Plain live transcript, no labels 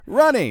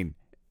Running.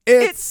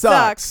 It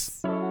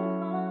sucks.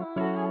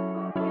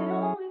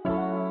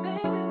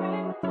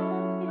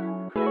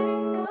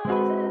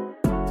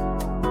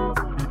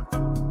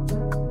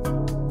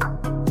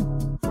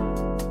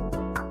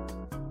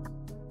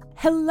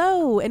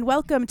 Hello, and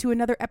welcome to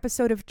another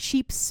episode of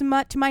Cheap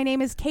Smut. My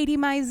name is Katie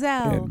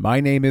Mizell. And my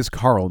name is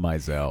Carl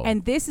Mizell.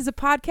 And this is a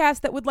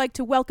podcast that would like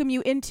to welcome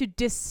you into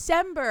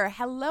December.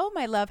 Hello,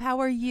 my love. How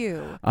are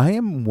you? I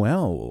am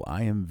well.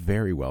 I am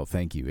very well,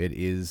 thank you. It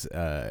is,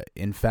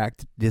 in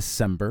fact,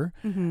 December.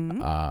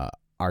 Mm-hmm.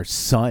 Our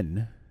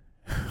son,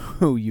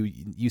 who you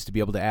used to be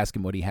able to ask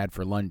him what he had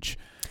for lunch.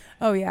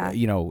 Oh, yeah.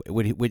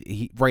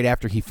 Right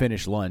after he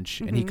finished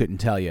lunch, and he couldn't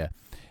tell you.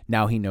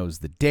 Now he knows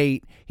the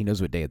date. He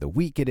knows what day of the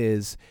week it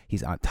is.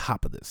 He's on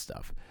top of this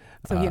stuff.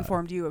 So he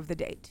informed you of the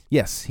date.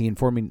 Yes, he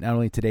informed me not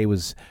only today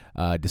was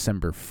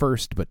December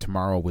 1st, but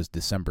tomorrow was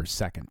December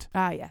 2nd.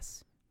 Ah,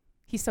 yes.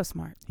 He's so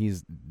smart.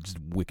 He's just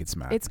wicked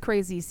smart. It's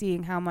crazy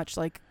seeing how much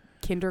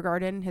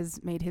kindergarten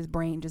has made his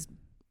brain just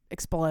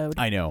explode.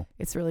 I know.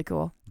 It's really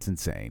cool. It's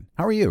insane.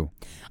 How are you?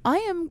 I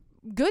am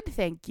good,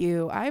 thank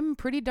you. I'm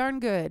pretty darn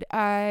good.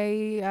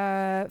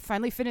 I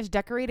finally finished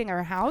decorating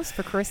our house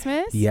for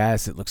Christmas.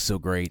 Yes, it looks so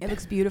great. It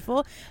looks beautiful.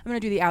 I'm going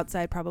to do the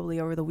outside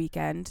probably over the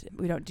weekend.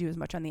 We don't do as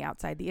much on the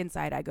outside. The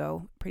inside, I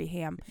go pretty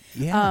ham.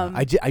 Yeah.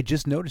 I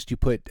just noticed you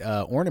put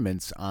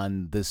ornaments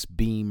on this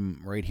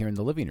beam right here in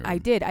the living room. I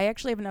did. I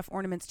actually have enough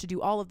ornaments to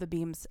do all of the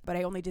beams, but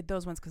I only did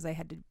those ones because I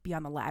had to be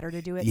on the ladder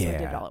to do it. Yeah. So I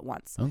did it all at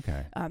once.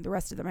 Okay. The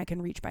rest of them I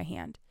can reach by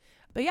hand.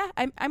 But yeah,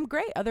 I'm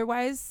great.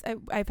 Otherwise,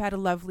 I've had a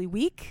lovely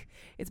week.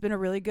 It's been a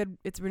really good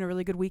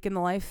week in the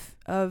life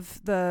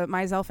of the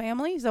Mizell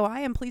family. So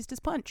I am pleased as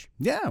punch.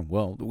 Yeah.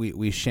 Well,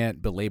 we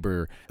shan't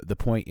belabor the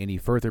point any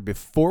further.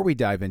 Before we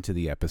dive into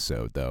the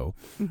episode, though,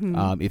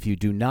 if you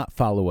do not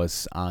follow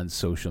us on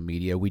social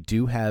media, we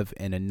do have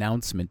an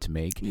announcement to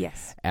make.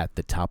 Yes. At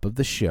the top of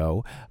the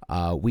show,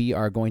 we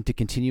are going to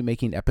continue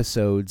making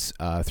episodes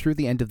through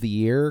the end of the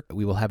year.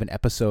 We will have an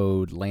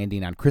episode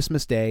landing on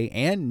Christmas Day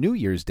and New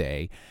Year's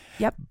Day.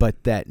 Yep.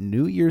 But that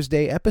New Year's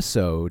Day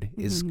episode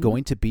is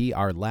going to be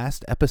our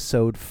last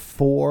episode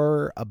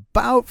for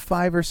about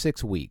 5 or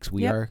 6 weeks.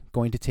 We are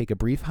going to take a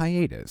brief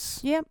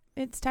hiatus. Yep.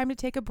 It's time to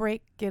take a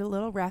break, get a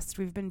little rest.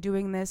 We've been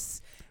doing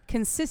this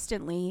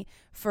consistently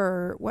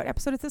for what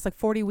episode is this?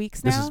 40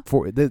 weeks now?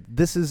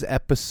 This is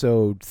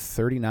episode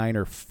 39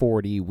 or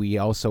 40. We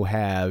also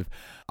have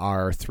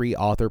our 3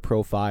 author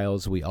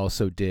profiles. We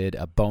also did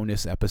a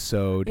bonus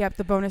episode. Yep,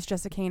 the bonus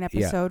Jessica Kane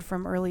episode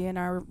from early in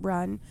our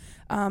run.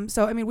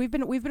 So I mean, we've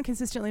been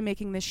consistently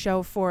making this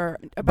show for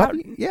about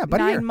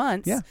 9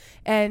 months. Yeah.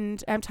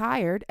 And I'm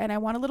tired and I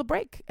want a little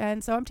break,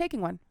 and so I'm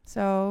taking one.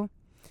 So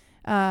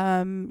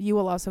you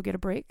will also get a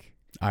break.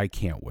 I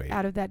can't wait.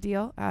 Out of that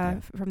deal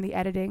from the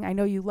editing. I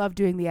know you love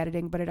doing the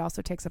editing, but it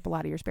also takes up a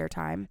lot of your spare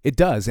time. It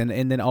does.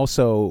 And then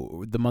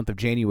also the month of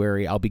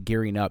January, I'll be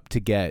gearing up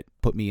to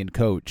Put Me in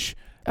Coach.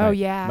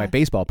 My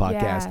baseball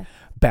podcast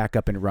back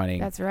up and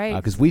running. That's right.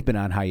 Because we've been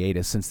on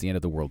hiatus since the end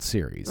of the World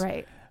Series.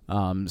 Right.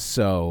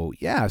 So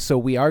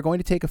we are going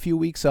to take a few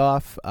weeks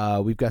off.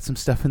 We've got some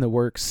stuff in the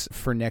works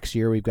for next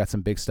year. We've got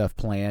some big stuff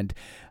planned,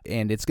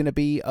 and it's going to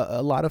be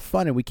a lot of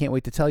fun, and we can't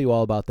wait to tell you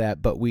all about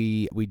that, but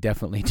we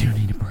definitely do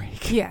need a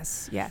break.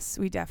 Yes,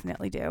 we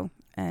definitely do.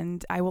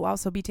 And I will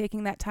also be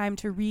taking that time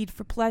to read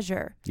for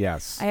pleasure.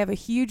 Yes. I have a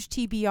huge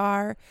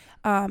TBR,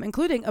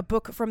 including a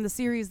book from the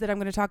series that I'm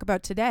going to talk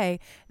about today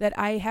that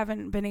I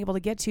haven't been able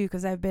to get to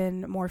because I've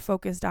been more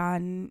focused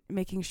on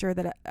making sure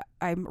that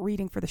I'm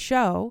reading for the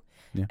show.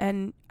 Yeah.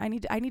 And I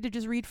need to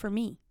just read for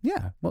me.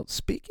 Yeah. Well,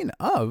 speaking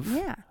of,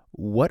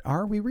 what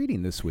are we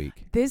reading this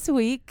week? This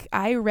week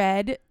I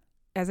read,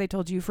 as I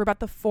told you, for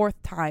about the 4th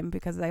time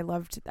because I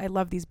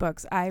love these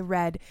books. I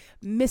read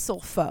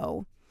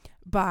Mistlefoe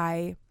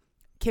by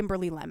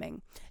Kimberly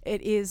Lemming.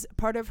 It is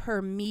part of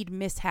her Mead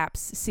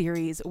Mishaps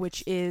series,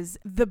 which is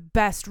the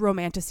best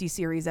romantasy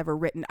series ever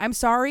written. I'm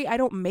sorry, I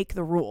don't make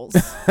the rules.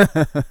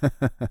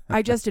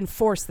 I just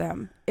enforce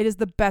them. It is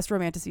the best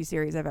romantasy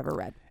series I've ever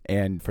read.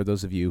 And for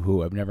those of you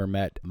who have never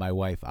met my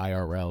wife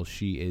IRL,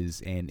 she is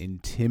an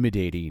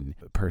intimidating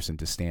person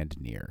to stand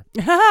near.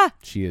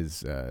 She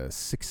is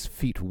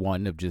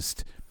 6'1" of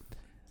just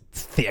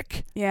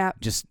thick. Yeah.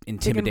 Just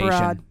intimidation. Thick and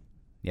broad.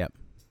 Yep.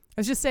 I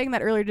was just saying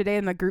that earlier today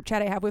in the group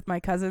chat I have with my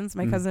cousins.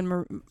 My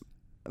cousin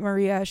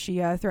Maria, she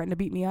threatened to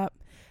beat me up.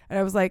 And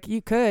I was like, you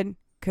could,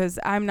 because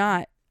I'm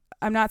not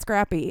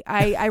scrappy.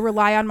 I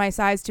rely on my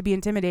size to be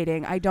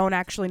intimidating. I don't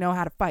actually know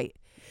how to fight.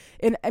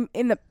 In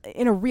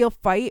a real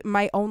fight,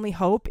 my only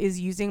hope is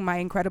using my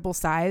incredible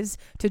size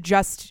to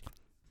just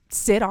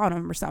sit on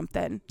them or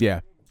something.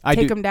 Yeah.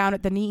 Take them down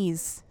at the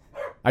knees.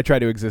 I try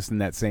to exist in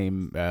that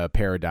same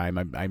paradigm.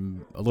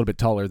 I'm a little bit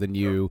taller than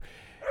you.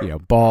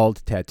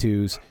 Bald,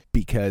 tattoos,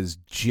 because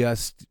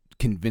just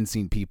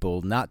convincing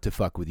people not to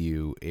fuck with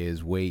you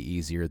is way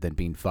easier than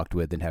being fucked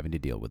with and having to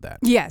deal with that.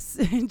 Yes,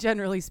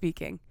 generally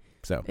speaking.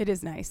 So it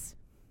is nice.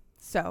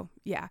 So,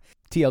 yeah.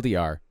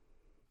 TLDR,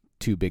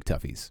 2 big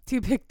toughies.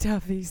 2 big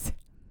toughies.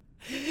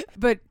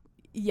 But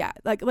Yeah,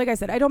 like I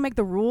said, I don't make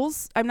the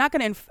rules. I'm not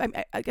going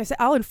to, like I said,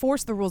 I'll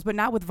enforce the rules, but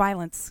not with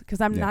violence because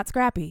I'm not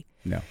scrappy.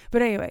 No.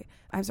 But anyway,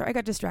 I'm sorry, I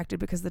got distracted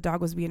because the dog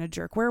was being a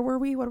jerk. Where were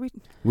we? What are we?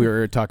 We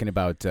were talking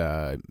about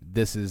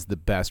this is the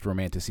best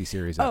romantasy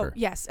series ever. Oh,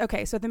 yes.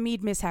 Okay, so the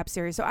Mead Mishap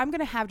series. So I'm going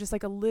to have just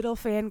like a little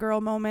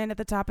fangirl moment at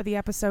the top of the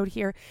episode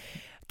here.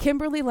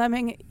 Kimberly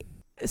Lemming.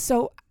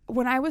 So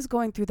when I was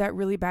going through that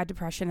really bad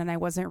depression and I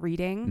wasn't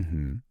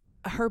reading,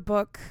 her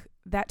book,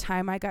 That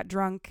Time I Got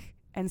Drunk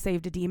and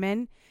Saved a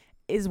Demon,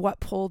 is what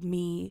pulled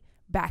me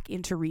back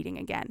into reading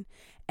again.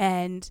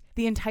 And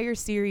the entire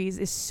series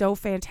is so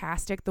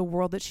fantastic. The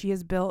world that she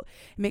has built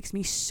makes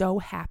me so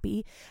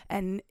happy,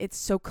 and it's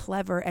so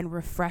clever and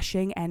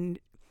refreshing, and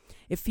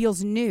it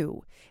feels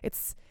new.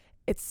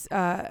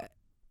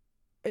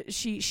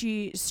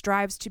 She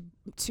strives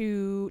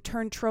to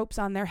turn tropes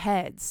on their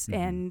heads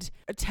and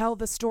tell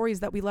the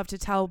stories that we love to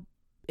tell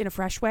in a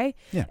fresh way.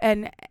 Yeah.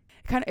 And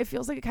it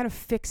feels like it kind of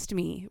fixed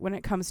me when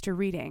it comes to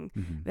reading.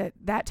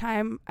 That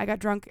time I got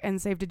drunk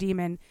and saved a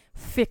demon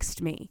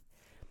fixed me,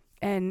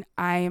 and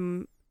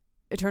I'm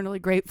eternally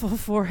grateful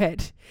for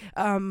it.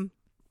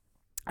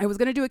 I was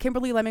going to do a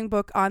Kimberly Lemming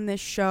book on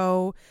this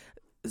show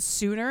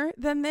sooner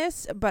than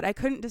this, but I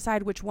couldn't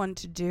decide which one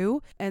to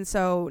do. And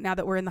so now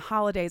that we're in the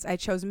holidays, I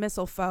chose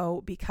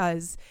Mistlefoe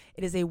because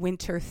it is a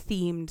winter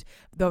themed,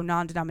 though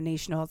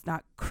non-denominational, it's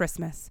not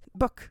Christmas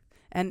book.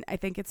 And I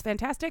think it's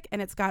fantastic,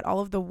 and it's got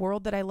all of the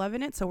world that I love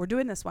in it. So we're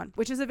doing this one,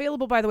 which is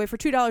available, by the way, for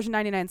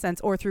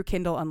 $2.99 or through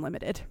Kindle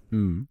Unlimited.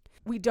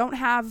 We don't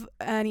have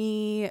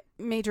any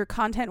major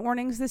content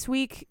warnings this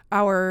week.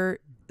 Our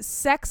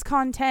sex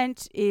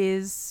content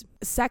is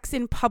sex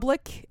in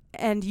public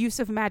and use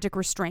of magic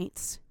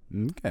restraints.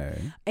 Okay.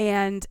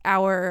 And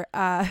our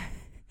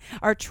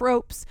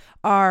tropes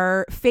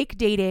are fake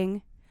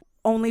dating,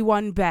 only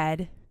one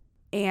bed,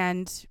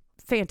 and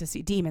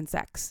fantasy, demon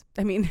sex.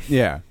 I mean...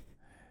 Yeah.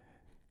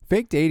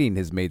 Fake dating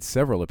has made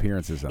several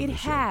appearances on this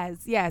show. It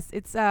has, yes.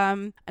 It's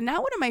not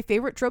one of my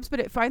favorite tropes,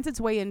 but it finds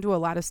its way into a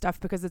lot of stuff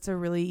because it's a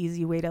really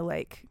easy way to,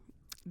 like,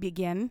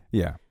 begin.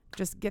 Yeah.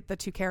 Just get the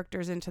two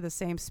characters into the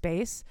same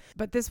space.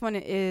 But this one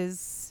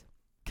is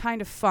kind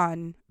of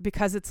fun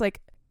because it's like,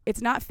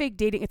 it's not fake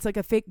dating. It's like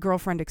a fake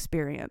girlfriend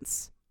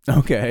experience.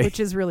 Okay. Which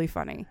is really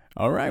funny.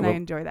 All right. And I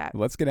enjoy that.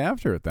 Let's get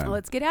after it then.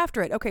 Let's get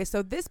after it. Okay.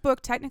 So this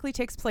book technically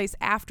takes place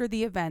after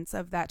the events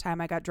of That Time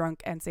I Got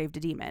Drunk and Saved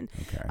a Demon.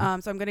 Okay.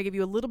 So I'm going to give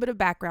you a little bit of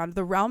background.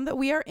 The realm that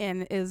we are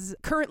in is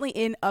currently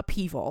in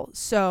upheaval.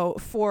 So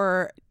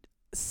for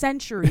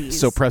centuries.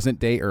 So present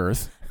day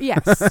Earth.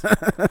 Yes.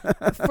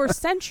 For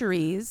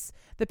centuries,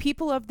 the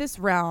people of this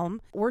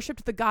realm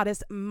worshipped the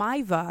goddess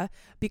Maiva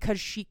because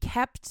she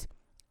kept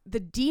the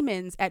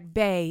demons at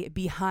bay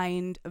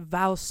behind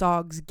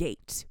Valsog's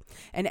gate.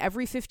 And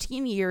every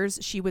 15 years,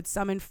 she would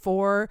summon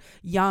 4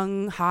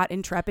 young, hot,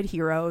 intrepid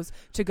heroes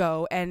to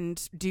go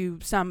and do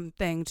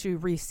something to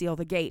reseal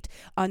the gate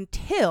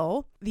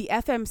until the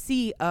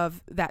FMC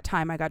of That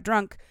Time I Got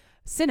Drunk,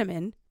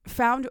 Cinnamon,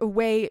 found a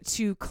way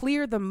to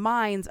clear the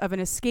minds of an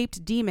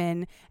escaped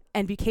demon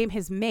and became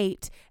his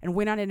mate and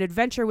went on an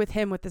adventure with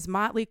him with this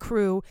motley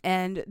crew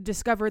and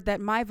discovered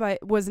that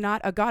Maiva was not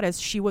a goddess,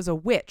 she was a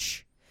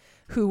witch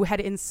who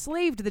had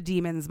enslaved the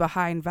demons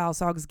behind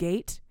Valsog's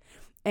gate.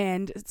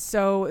 And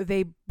so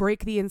they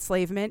break the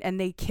enslavement and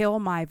they kill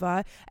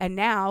Maiva. And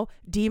now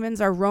demons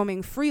are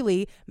roaming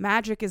freely.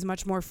 Magic is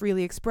much more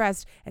freely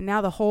expressed. And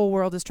now the whole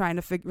world is trying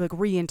to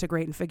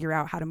reintegrate and figure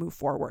out how to move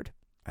forward.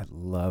 I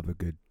love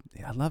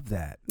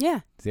that.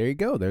 Yeah. There you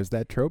go. There's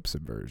that trope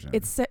subversion.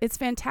 It's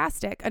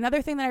fantastic.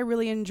 Another thing that I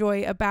really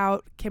enjoy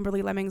about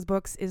Kimberly Lemming's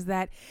books is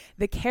that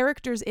the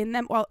characters in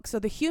them, so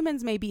the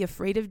humans may be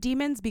afraid of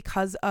demons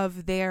because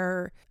of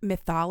their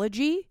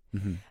mythology.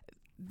 Mm-hmm.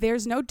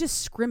 There's no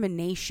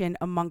discrimination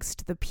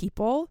amongst the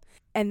people,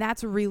 and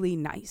that's really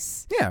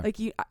nice. Yeah. Like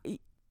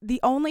the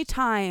only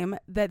time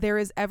that there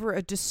is ever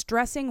a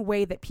distressing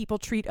way that people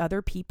treat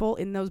other people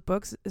in those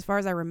books, as far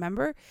as I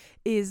remember,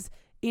 is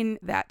in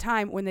that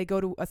time when they go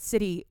to a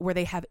city where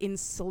they have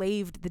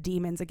enslaved the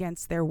demons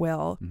against their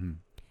will. Mm-hmm.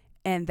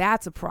 And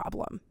that's a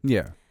problem.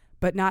 Yeah.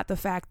 But not the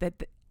fact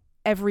that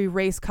every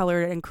race,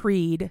 color, and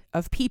creed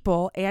of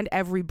people and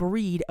every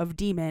breed of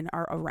demon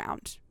are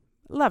around.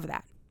 Love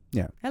that.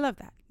 Yeah. I love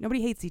that.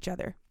 Nobody hates each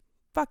other.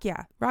 Fuck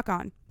yeah. Rock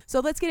on. So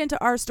let's get into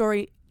our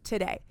story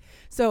today.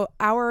 So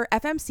our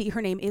FMC,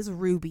 her name is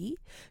Ruby.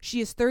 She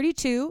is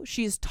 32.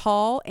 She's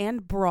tall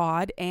and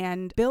broad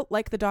and built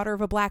like the daughter of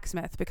a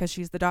blacksmith because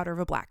she's the daughter of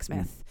a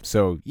blacksmith.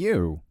 So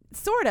you...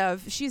 Sort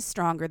of. She's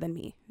stronger than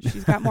me.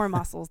 She's got more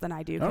muscles than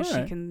I do because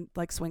she can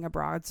like swing a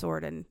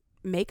broadsword and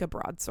make a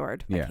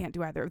broadsword. Yeah. I can't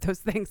do either of those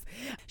things.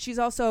 She's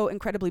also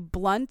incredibly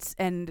blunt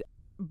and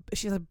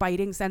she has a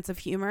biting sense of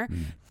humor.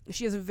 Mm.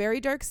 She has a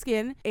very dark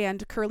skin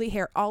and curly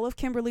hair. All of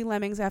Kimberly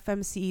Lemming's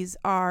FMCs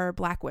are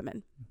black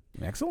women.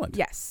 Excellent.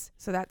 Yes.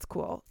 So that's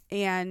cool.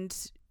 And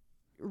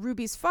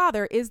Ruby's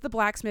father is the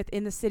blacksmith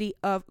in the city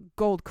of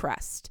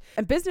Goldcrest.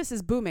 And business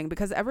is booming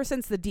because ever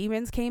since the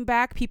demons came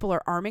back, people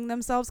are arming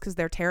themselves because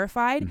they're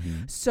terrified.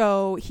 Mm-hmm.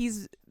 So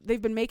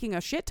they've been making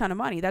a shit ton of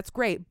money. That's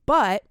great.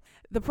 But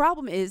The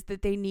problem is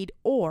that they need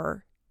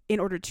ore in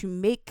order to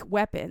make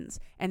weapons,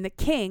 and the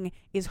king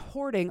is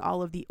hoarding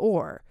all of the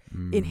ore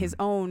in his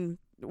own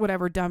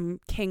whatever dumb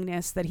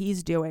kingness that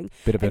he's doing.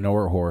 Bit of an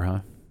ore whore, huh?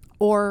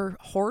 Or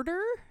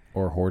hoarder?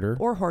 Or hoarder?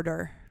 Or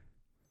hoarder.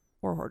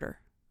 Or hoarder.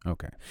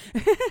 Okay.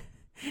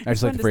 I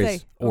just like the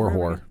phrase or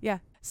whore. Yeah.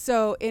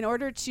 So in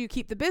order to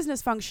keep the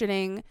business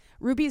functioning,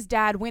 Ruby's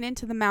dad went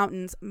into the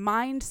mountains,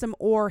 mined some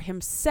ore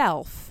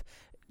himself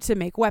to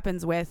make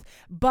weapons with,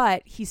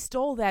 but he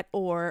stole that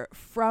ore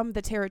from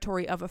the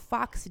territory of a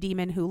fox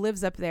demon who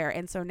lives up there,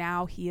 and so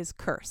now he is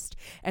cursed.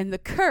 And the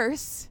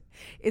curse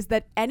is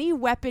that any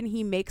weapon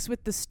he makes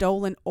with the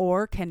stolen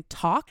ore can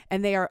talk,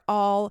 and they are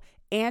all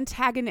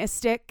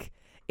antagonistic,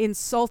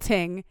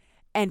 insulting,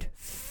 and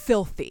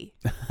filthy.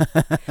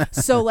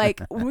 So like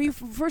when we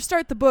first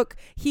start the book,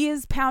 he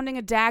is pounding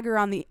a dagger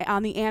on the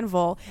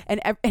anvil, and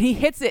he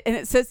hits it and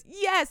it says,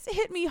 "Yes,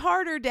 hit me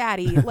harder,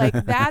 daddy."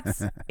 Like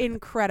that's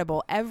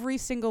incredible. Every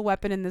single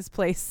weapon in this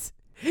place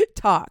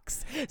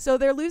talks. So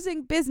they're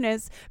losing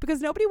business because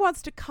nobody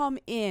wants to come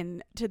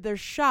in to their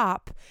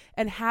shop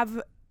and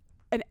have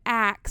an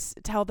axe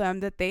tell them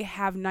that they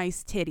have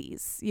nice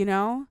titties, you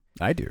know?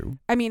 I do.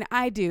 I mean,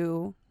 I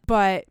do,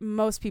 but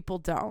most people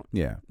don't.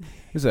 Yeah.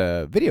 There's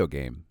a video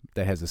game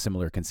that has a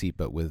similar conceit,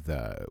 but with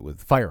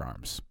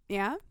firearms.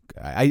 Yeah?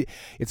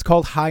 It's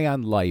called High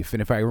on Life,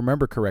 and if I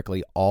remember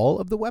correctly, all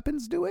of the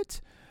weapons do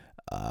it.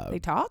 They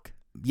talk?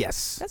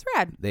 Yes. That's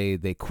rad.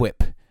 They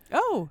quip.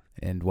 Oh.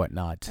 And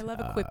whatnot. I love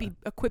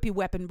a quippy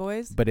weapon,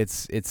 boys. But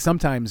it's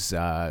sometimes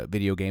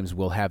video games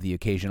will have the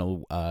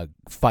occasional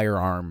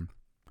firearm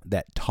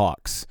that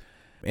talks,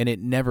 and it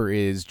never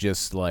is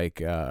just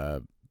like,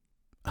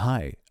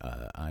 "Hi,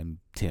 I'm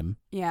Tim."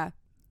 Yeah.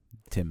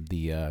 Tim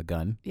the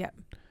gun. Yeah.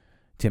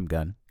 Tim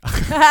Gun.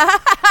 I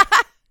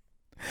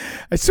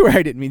swear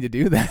I didn't mean to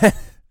do that.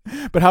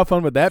 But how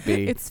fun would that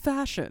be? It's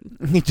fashion.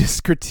 You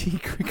just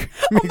critique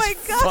Oh my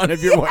God, fun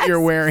of what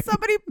you're wearing.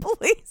 Somebody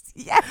please.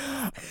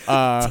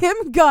 Yes.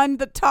 Tim Gunn,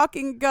 the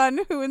talking gun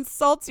who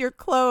insults your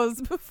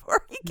clothes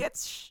before he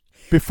gets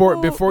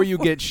Before you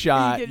get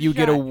shot, you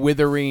get a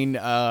withering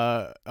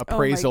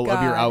appraisal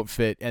of your God.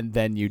 outfit, and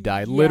then you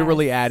die. Yes.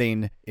 Literally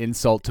adding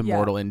insult to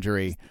mortal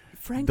injury.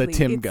 Frankly, the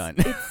Tim Gun.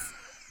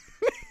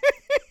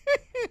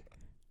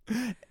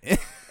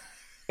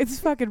 It's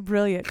fucking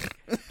brilliant.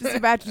 Just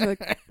imagine,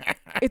 like,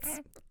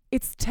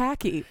 it's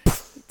tacky.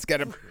 It's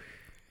got a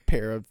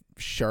pair of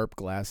sharp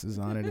glasses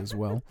on it as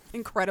well.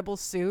 Incredible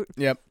suit.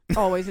 Yep.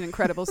 Always an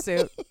incredible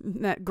suit.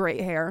 That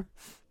great hair.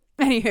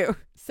 Anywho,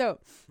 so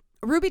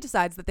Ruby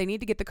decides that they need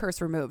to get the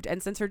curse removed.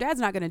 And since her dad's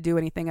not going to do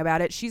anything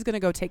about it, she's going to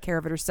go take care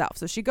of it herself.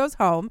 So she goes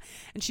home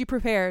and she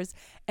prepares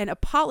an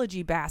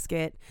apology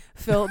basket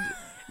filled.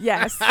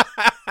 Yes.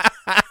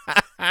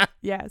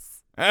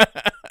 Yes.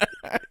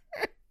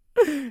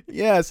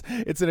 Yes,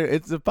 it's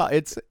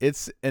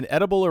an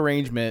edible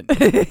arrangement,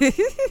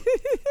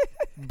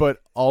 but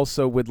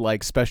also with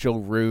like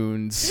special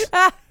runes.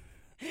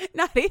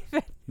 Not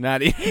even.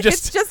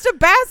 Just It's just a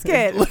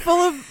basket full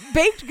of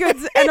baked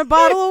goods and a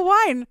bottle of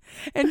wine.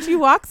 And she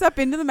walks up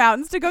into the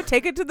mountains to go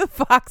take it to the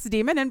fox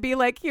demon and be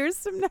like, "Here's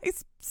some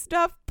nice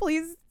stuff,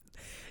 please.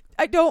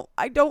 I don't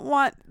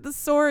want the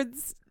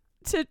swords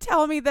to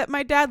tell me that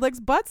my dad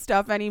likes butt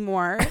stuff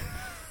anymore."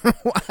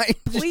 Why?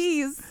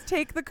 Please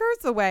take the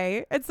curse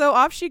away. And so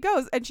off she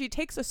goes, and she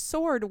takes a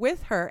sword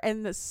with her,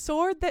 and the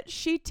sword that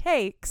she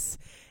takes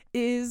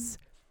is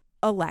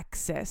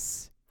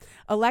Alexis.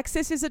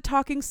 Alexis is a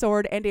talking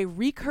sword and a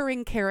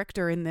recurring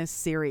character in this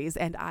series,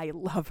 and I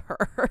love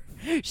her.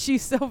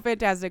 She's so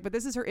fantastic, but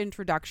this is her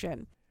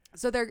introduction.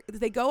 So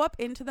they go up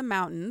into the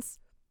mountains.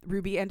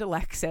 Ruby and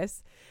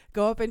Alexis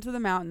go up into the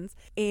mountains,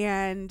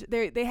 and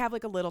they have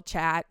like a little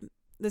chat.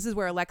 This is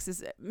where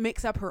Alexis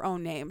makes up her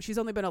own name. She's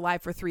only been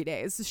alive for 3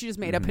 days, so she just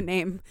made up a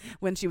name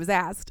when she was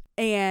asked.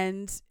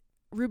 And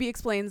Ruby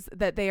explains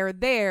that they are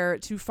there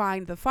to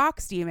find the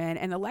fox demon,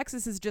 and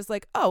Alexis is just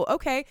like, "Oh,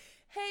 okay.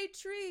 Hey,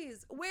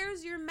 trees,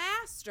 where's your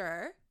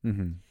master?"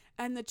 Mm-hmm.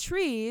 And the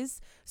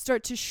trees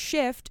start to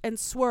shift and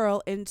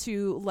swirl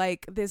into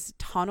like this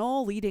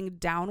tunnel leading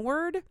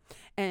downward,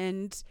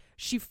 and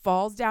she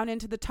falls down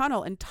into the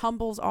tunnel and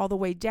tumbles all the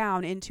way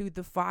down into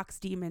the fox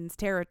demon's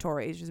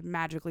territory. She's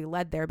magically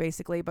led there,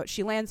 basically, but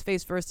she lands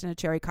face first in a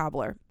cherry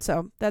cobbler.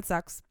 So that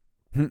sucks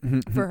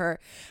for her.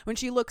 When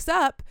she looks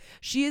up,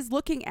 she is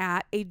looking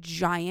at a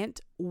giant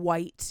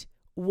white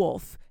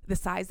wolf the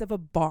size of a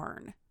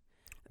barn.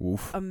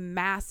 Oof. A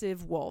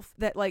massive wolf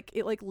that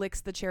it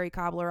licks the cherry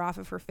cobbler off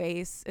of her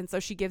face. And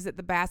so she gives it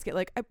the basket,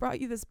 like, "I brought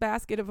you this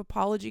basket of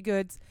apology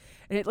goods,"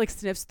 and it like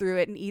sniffs through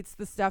it and eats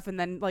the stuff, and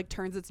then like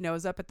turns its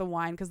nose up at the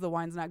wine because the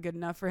wine's not good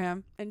enough for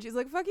him. And she's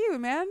like, "Fuck you,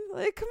 man.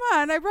 Like, come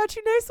on, I brought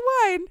you nice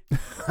wine."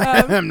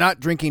 I'm not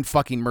drinking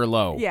fucking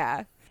Merlot.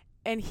 Yeah.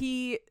 And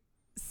he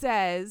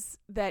says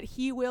that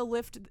he will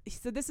lift.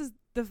 So this is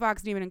the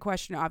fox demon in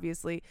question,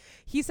 obviously.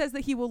 He says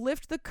that he will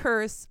lift the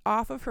curse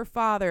off of her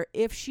father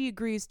if she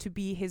agrees to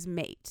be his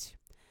mate.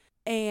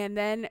 And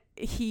then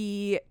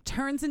he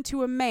turns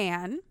into a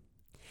man,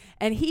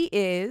 And he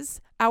is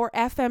our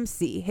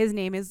FMC. His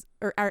name is,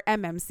 or our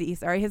MMC,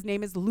 sorry. His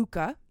name is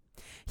Luca.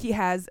 He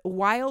has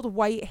wild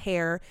white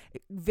hair,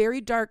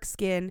 very dark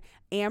skin,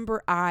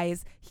 amber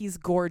eyes. He's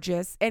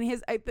gorgeous. And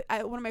his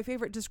one of my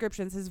favorite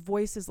descriptions, his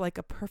voice is like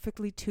a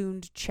perfectly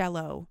tuned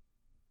cello.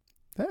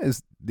 That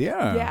is,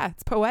 yeah. Yeah,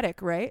 it's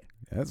poetic, right?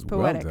 That's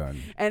poetic. well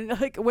done. And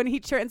like when he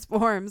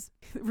transforms,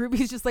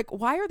 Ruby's just like,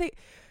 why are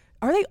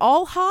they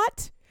all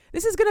hot?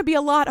 This is going to be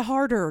a lot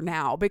harder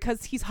now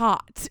because he's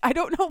hot. I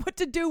don't know what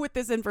to do with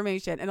this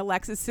information. And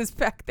Alexis is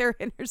back there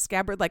in her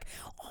scabbard like,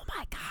 oh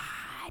my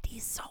God,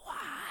 he's so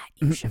hot.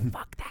 You should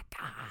fuck that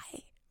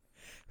guy.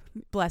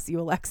 Bless you,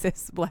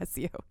 Alexis. Bless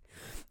you.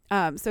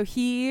 So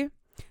he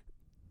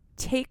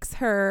takes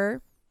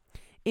her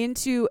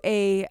into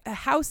a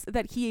house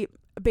that he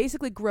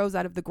basically grows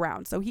out of the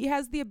ground. So he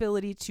has the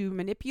ability to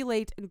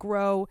manipulate and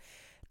grow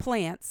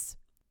plants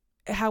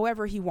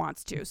however he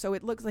wants to. So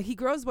it looks like he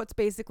grows what's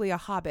basically a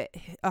hobbit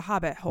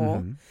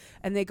hole,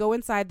 and they go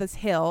inside this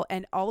hill,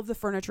 and all of the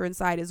furniture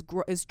inside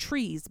is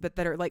trees, but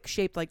that are like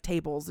shaped like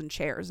tables and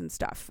chairs and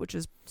stuff, which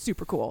is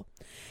super cool.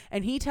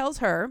 And he tells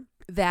her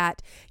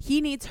that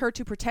he needs her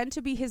to pretend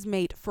to be his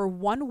mate for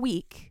 1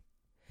 week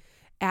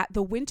at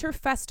the winter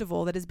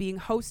festival that is being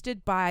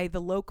hosted by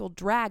the local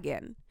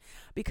dragon,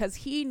 because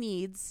he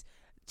needs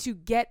to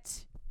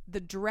get the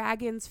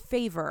dragon's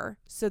favor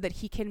so that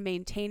he can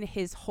maintain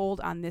his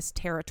hold on this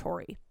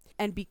territory.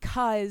 And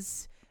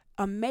because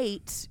a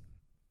mate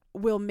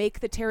will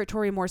make the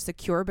territory more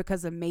secure,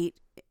 because a mate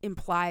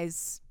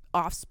implies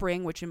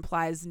offspring, which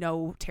implies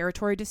no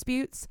territory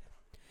disputes.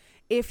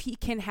 If he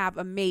can have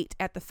a mate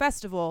at the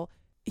festival,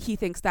 he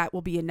thinks that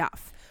will be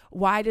enough.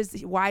 Why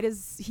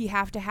does he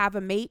have to have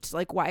a mate?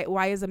 Like,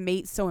 why is a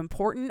mate so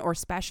important or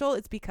special?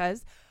 It's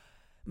because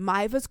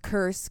Maiva's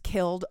curse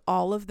killed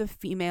all of the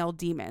female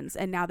demons,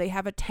 and now they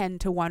have a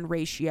 10-to-1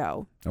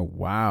 ratio. Oh,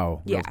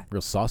 wow. Yeah.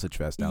 Real sausage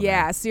fest down there.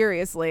 Yeah,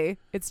 seriously.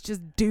 It's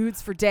just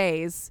dudes for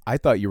days. I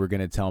thought you were going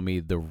to tell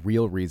me the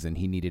real reason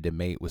he needed a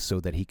mate was so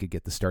that he could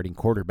get the starting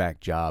quarterback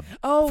job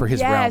for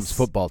his realm's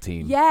football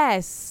team.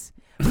 Yes.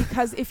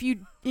 Because if you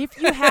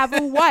have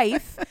a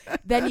wife,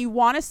 then you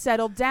want to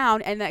settle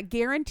down, and that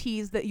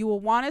guarantees that you will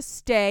want to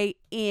stay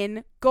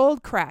in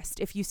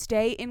Goldcrest. If you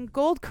stay in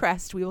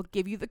Goldcrest, we will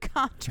give you the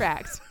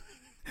contract.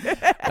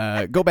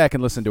 Go back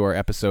and listen to our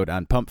episode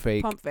on Pump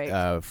Fake,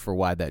 for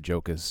why that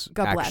joke is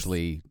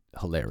actually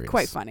hilarious.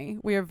 Quite funny.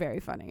 We are very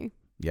funny.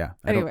 Yeah.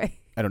 Anyway.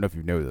 I don't know if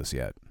you know this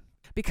yet.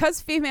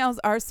 Because females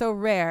are so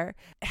rare,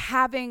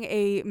 having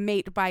a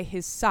mate by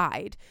his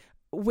side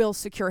will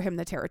secure him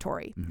the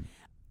territory. Mm-hmm.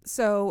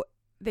 So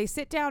they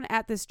sit down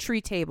at this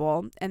tree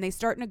table and they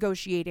start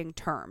negotiating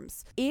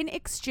terms in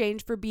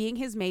exchange for being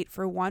his mate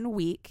for 1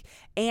 week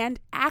and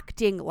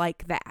acting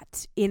like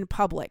that in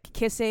public,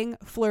 kissing,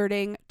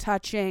 flirting,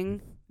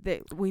 touching.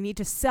 We need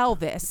to sell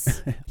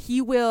this.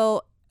 He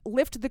will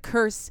lift the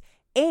curse,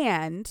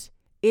 and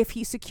if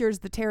he secures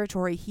the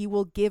territory, he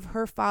will give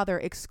her father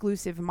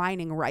exclusive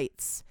mining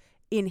rights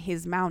in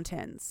his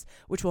mountains,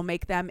 which will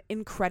make them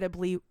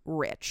incredibly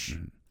rich.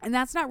 Mm-hmm. And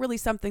that's not really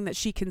something that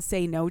she can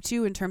say no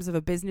to in terms of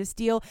a business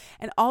deal.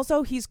 And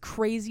also, he's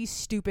crazy,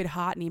 stupid,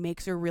 hot, and he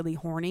makes her really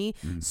horny.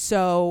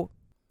 So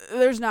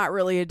there's not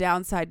really a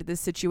downside to this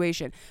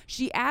situation.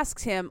 She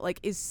asks him, like,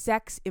 is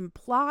sex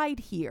implied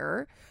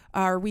here?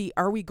 Are we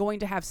going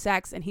to have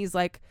sex? And he's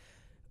like,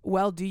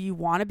 well, do you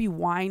want to be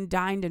wine,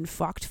 dined, and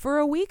fucked for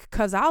a week?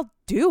 Because I'll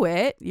do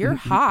it. You're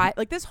hot.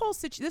 Like, this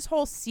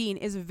whole scene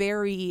is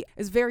very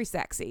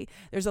sexy.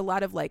 There's a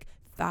lot of like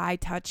thigh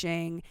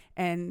touching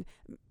and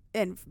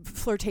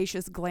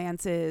flirtatious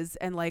glances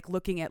and like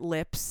looking at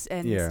lips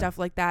and stuff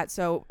like that.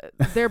 So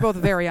they're both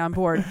very on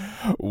board.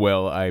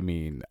 Well, I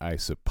mean, I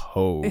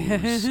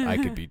suppose I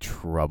could be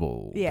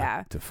trouble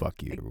to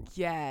fuck you.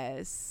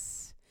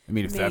 Yes. I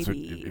mean,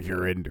 if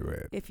you're into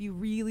it. If you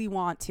really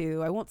want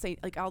to. I won't say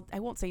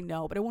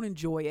no, but I won't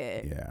enjoy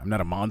it. Yeah, I'm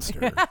not a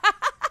monster.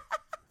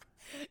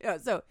 Yeah,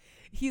 so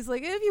he's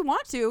like, if you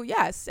want to,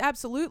 yes,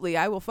 absolutely,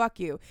 I will fuck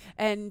you.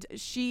 And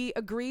she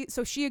agrees.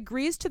 So she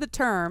agrees to the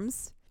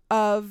terms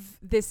of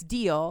this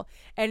deal,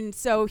 and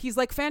so he's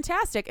like,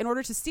 fantastic. In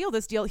order to seal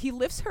this deal, he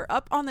lifts her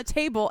up on the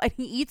table and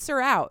he eats her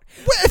out.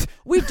 What?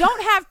 We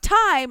don't have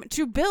time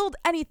to build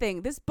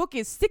anything. This book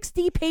is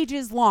 60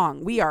 pages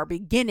long. We are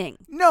beginning.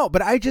 No,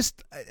 but I've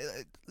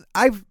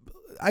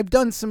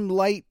done some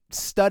light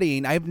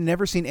studying. I've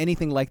never seen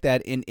anything like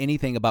that in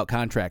anything about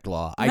contract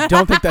law. I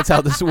don't think that's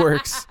how this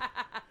works.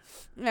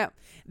 No.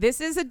 This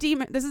is a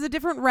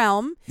different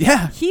realm.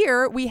 Yeah.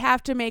 Here we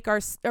have to make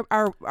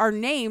our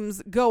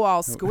names go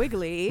all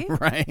squiggly.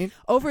 Right.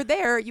 Over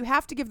there, you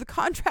have to give the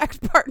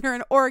contract partner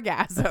an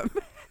orgasm.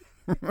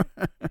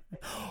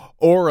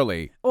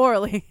 Orally.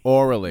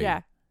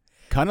 Yeah.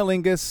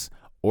 Cunnilingus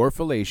or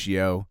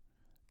fellatio.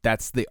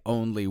 That's the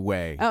only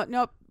way. Oh,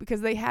 no,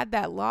 because they had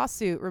that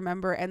lawsuit,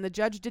 remember? And the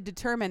judge did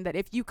determine that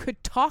if you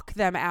could talk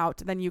them out,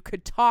 then you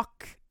could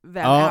talk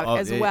them out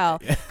as well.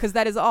 Because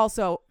that is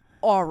also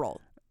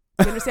oral.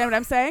 You understand what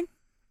I'm saying?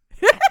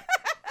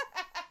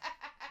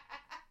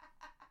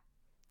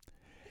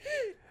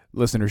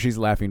 Listener, she's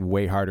laughing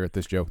way harder at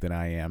this joke than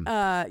I am.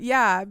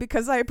 Yeah,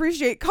 because I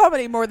appreciate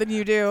comedy more than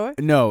you do.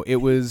 No, it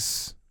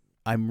was...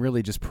 I'm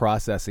really just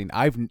processing.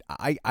 I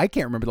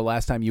can't remember the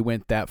last time you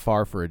went that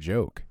far for a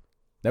joke.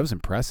 That was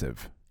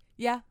impressive.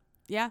 Yeah.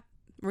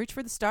 Reach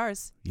for the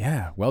stars.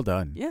 Yeah, well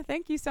done. Yeah,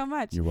 thank you so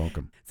much. You're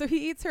welcome. So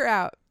he eats her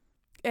out,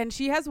 and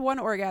she has one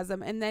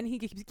orgasm, and then he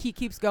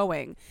keeps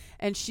going,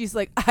 and she's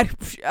like,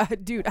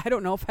 dude, I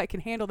don't know if I can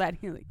handle that. And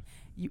he's like,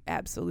 you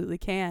absolutely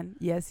can.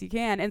 Yes, you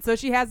can. And so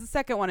she has the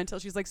second one until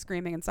she's like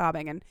screaming and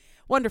sobbing, and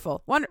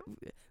wonderful.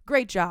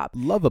 Great job.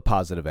 Love a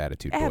positive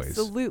attitude, boys.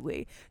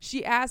 Absolutely.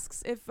 She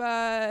asks if,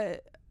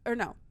 or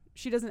no.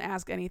 She doesn't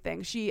ask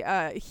anything.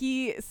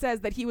 He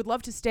says that he would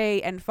love to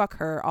stay and fuck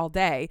her all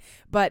day,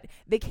 but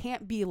they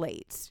can't be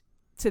late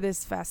to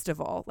this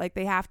festival. Like,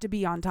 they have to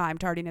be on time.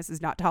 Tardiness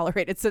is not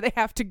tolerated, so they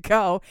have to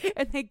go.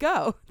 And they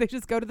go. They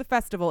just go to the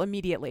festival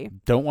immediately.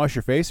 Don't wash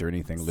your face or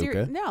anything,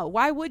 Luca. No,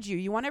 why would you?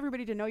 You want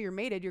everybody to know you're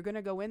mated. You're going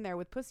to go in there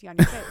with pussy on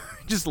your face.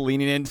 Just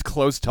leaning in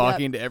close,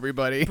 talking to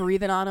everybody.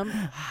 Breathing on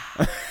them.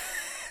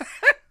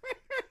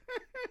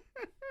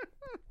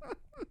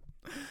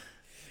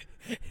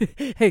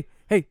 Hey,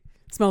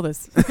 smell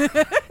this.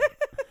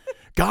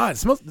 God,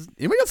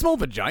 anybody got smell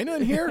vagina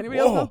in here? Anybody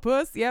else smell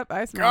puss? Yep,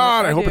 I smell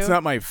God, it. I hope it's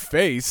not my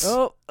face.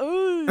 Oh,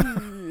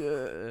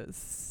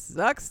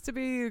 sucks to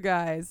be you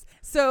guys.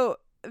 So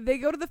they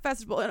go to the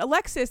festival, and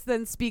Alexis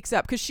then speaks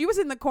up because she was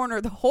in the corner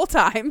the whole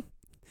time.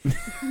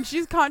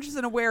 She's conscious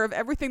and aware of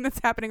everything that's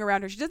happening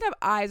around her. She doesn't have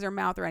eyes or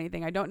mouth or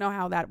anything. I don't know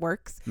how that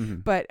works,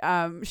 but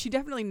she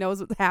definitely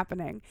knows what's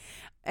happening.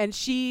 And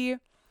she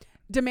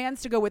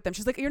demands to go with them.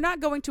 She's like, you're not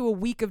going to a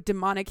week of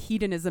demonic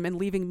hedonism and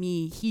leaving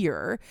me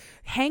here.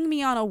 Hang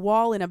me on a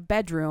wall in a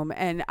bedroom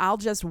and I'll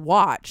just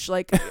watch.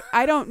 Like,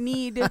 I don't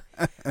need,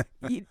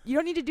 you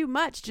don't need to do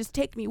much. Just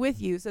take me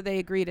with you. So they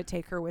agree to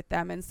take her with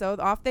them. And so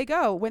off they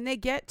go. When they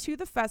get to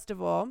the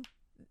festival,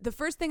 the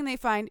first thing they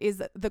find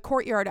is the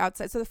courtyard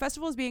outside. So the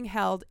festival is being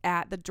held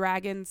at the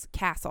Dragon's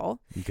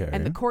Castle. Okay.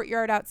 And the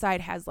courtyard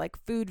outside has like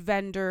food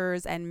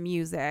vendors and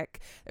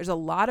music. There's a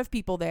lot of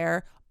people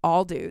there,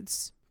 all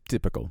dudes.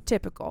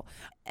 Typical.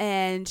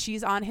 And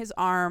she's on his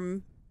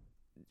arm,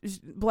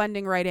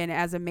 blending right in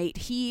as a mate.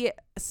 He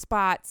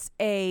spots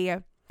a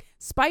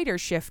spider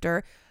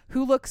shifter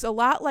who looks a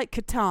lot like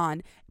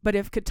Catan, but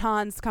if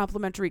Catan's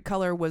complementary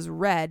color was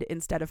red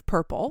instead of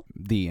purple.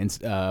 The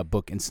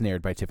book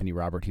Ensnared by Tiffany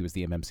Robert. He was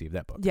the MMC of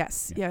that book.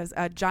 Yes. Yeah. Yes,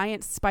 a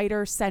giant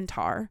spider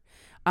centaur.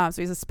 So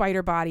he has a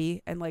spider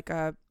body and like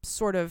a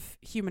sort of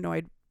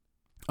humanoid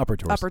upper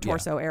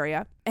torso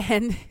area.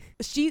 And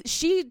she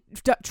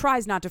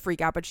tries not to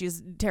freak out, but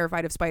she's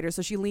terrified of spiders,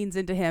 so she leans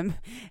into him.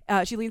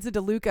 She leans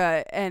into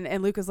Luca,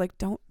 and Luca's like,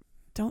 don't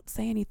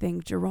say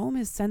anything, Jerome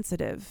is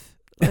sensitive,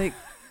 like.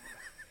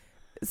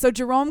 So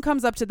Jerome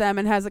comes up to them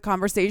and has a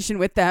conversation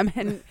with them,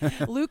 and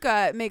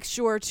Luca makes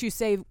sure to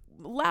say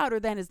louder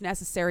than is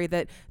necessary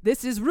that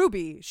this is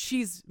Ruby,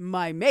 she's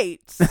my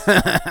mate.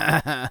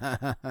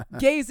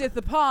 Gazeth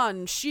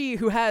upon she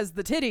who has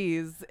the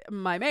titties,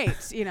 my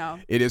mate, you know.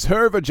 It is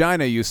her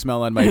vagina you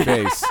smell on my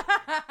face.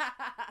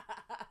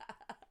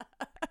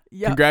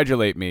 Yep.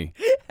 Congratulate me.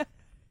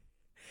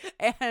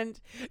 And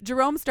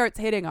Jerome starts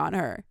hitting on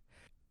her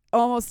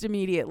almost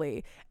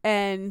immediately.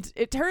 And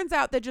it turns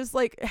out that just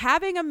like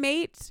having a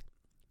mate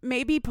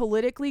may be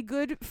politically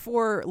good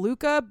for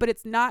Luca, but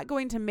it's not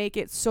going to make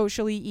it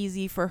socially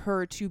easy for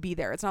her to be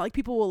there. It's not like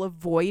people will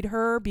avoid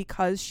her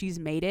because she's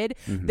mated.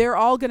 Mm-hmm. They're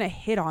all going to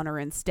hit on her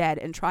instead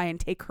and try and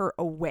take her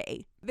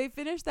away. They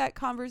finish that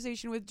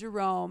conversation with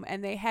Jerome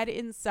and they head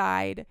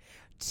inside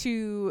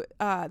to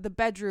the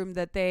bedroom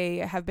that they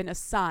have been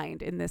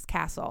assigned in this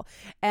castle.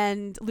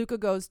 And Luca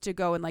goes to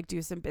go and like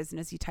do some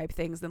businessy type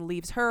things, then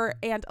leaves her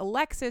and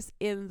Alexis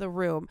in the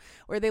room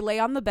where they lay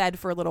on the bed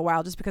for a little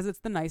while just because it's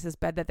the nicest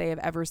bed that they have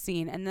ever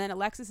seen. And then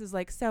Alexis is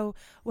like, so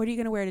what are you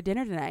going to wear to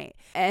dinner tonight?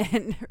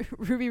 And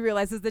Ruby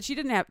realizes that she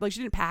didn't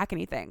pack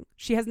anything.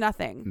 She has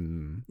nothing.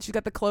 Mm. She's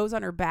got the clothes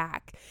on her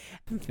back.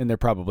 And they're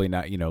probably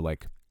not,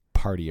 like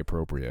party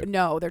appropriate.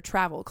 No, they're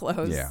travel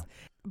clothes. Yeah.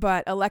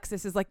 But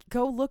Alexis is like,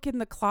 go look in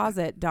the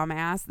closet,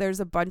 dumbass. There's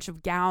a bunch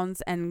of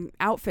gowns and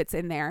outfits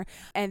in there,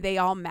 and they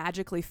all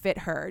magically fit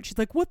her. She's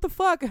like, what the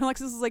fuck? And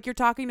Alexis is like, you're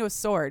talking to a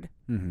sword.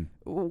 Mm-hmm.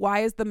 Why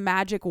is the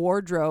magic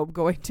wardrobe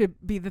going to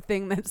be the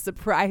thing that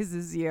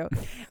surprises you?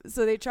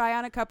 So they try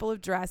on a couple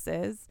of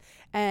dresses,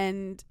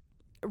 and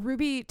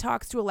Ruby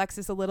talks to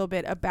Alexis a little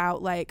bit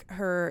about like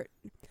her...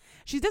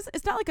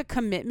 It's not like a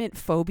commitment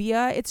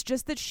phobia. It's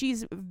just that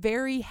she's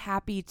very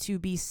happy to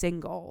be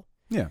single.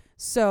 Yeah.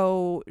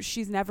 So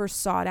she's never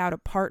sought out a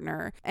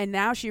partner. And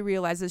now she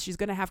realizes she's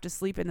going to have to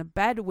sleep in the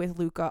bed with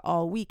Luca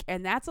all week.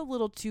 And that's a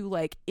little too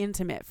like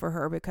intimate for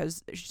her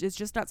because it's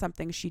just not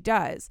something she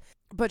does.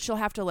 But she'll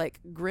have to like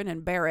grin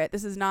and bear it.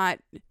 This is not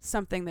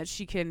something that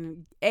she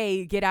can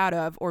A, get out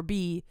of, or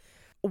B,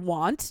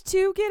 want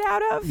to get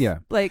out of. Yeah.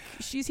 Like,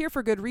 she's here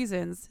for good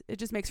reasons. It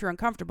just makes her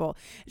uncomfortable.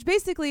 It's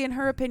basically, in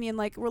her opinion,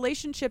 like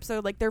relationships are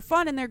like, they're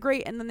fun and they're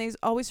great. And then they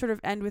always sort of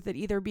end with it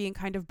either being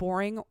kind of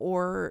boring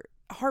or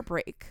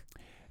heartbreak.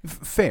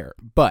 Fair,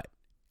 but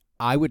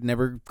I would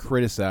never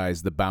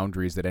criticize the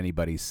boundaries that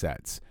anybody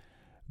sets.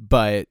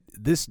 But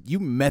you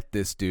met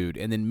this dude,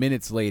 and then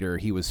minutes later,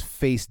 he was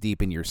face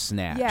deep in your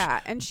snatch. Yeah,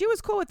 and she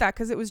was cool with that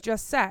because it was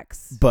just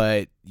sex.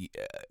 But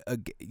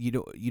you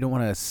don't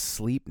want to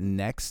sleep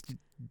next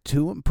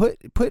to him.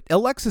 Put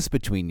Alexis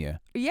between you.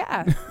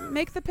 Yeah,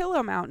 make the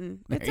pillow mountain.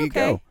 It's There you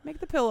okay. go. Make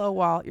the pillow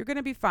wall. You're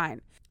gonna be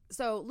fine.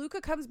 So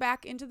Luca comes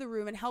back into the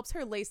room and helps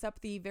her lace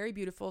up the very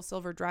beautiful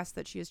silver dress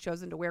that she has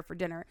chosen to wear for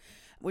dinner,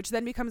 which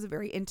then becomes a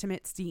very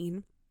intimate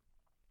scene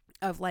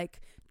of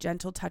like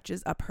gentle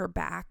touches up her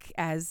back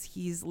as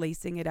he's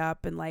lacing it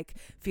up and like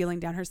feeling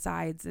down her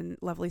sides and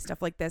lovely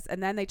stuff like this.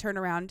 And then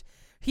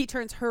he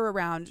turns her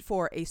around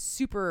for a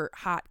super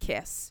hot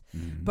kiss,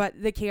 but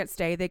they can't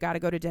stay. They got to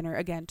go to dinner.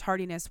 Again,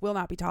 tardiness will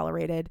not be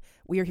tolerated.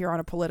 We are here on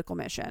a political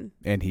mission.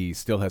 And he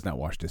still has not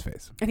washed his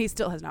face.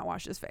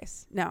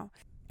 No.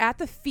 At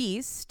the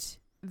feast,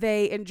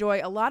 they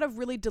enjoy a lot of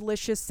really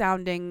delicious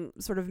sounding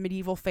sort of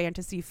medieval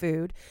fantasy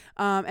food,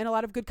 and a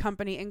lot of good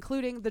company,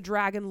 including the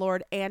Dragon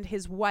Lord and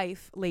his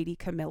wife, Lady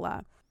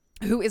Camilla,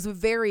 who is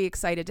very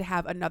excited to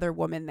have another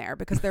woman there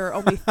because there are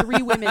only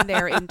 3 women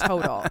there in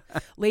total.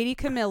 Lady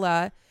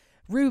Camilla,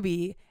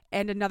 Ruby,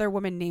 and another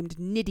woman named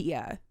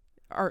Nydia.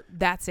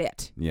 That's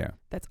it. Yeah.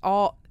 That's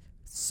all.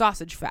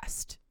 Sausage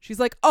fest. She's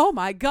like, oh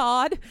my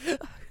God.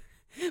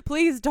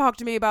 Please talk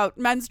to me about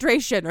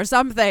menstruation or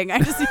something. I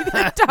just need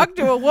to talk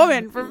to a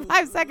woman for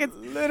 5 seconds.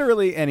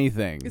 Literally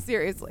anything.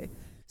 Seriously.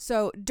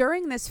 So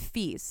during this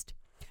feast,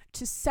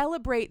 to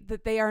celebrate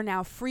that they are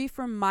now free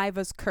from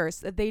Maiva's curse,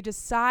 that they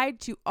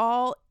decide to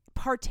all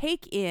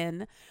partake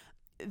in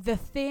the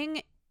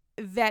thing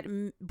that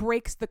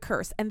breaks the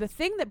curse. And the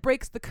thing that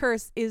breaks the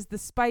curse is the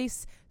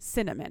spice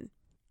cinnamon.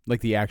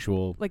 Like the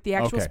actual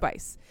okay.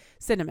 Spice,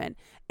 cinnamon.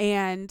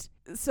 And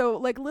so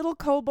like little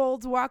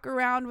kobolds walk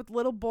around with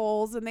little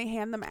bowls and they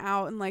hand them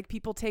out and like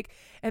people take,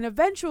 and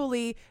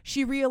eventually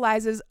she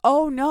realizes,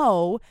 oh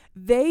no,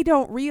 they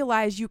don't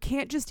realize you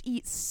can't just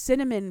eat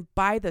cinnamon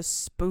by the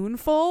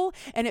spoonful,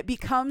 and it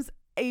becomes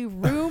a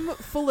room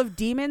full of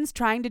demons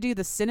trying to do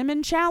the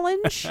cinnamon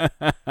challenge.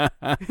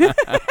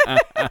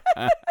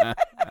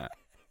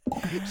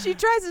 She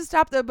tries to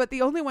stop them, but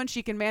the only one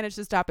she can manage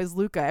to stop is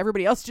Luca.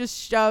 Everybody else just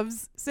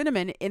shoves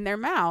cinnamon in their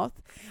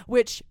mouth,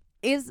 which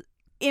is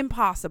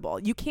impossible.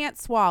 You can't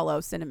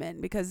swallow cinnamon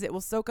because it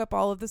will soak up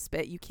all of the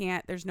spit.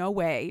 There's no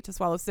way to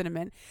swallow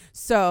cinnamon.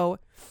 So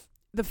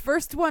the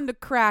first one to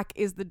crack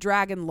is the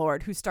Dragon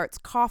Lord, who starts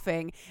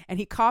coughing, and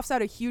he coughs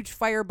out a huge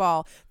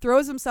fireball,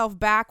 throws himself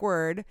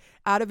backward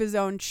out of his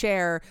own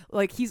chair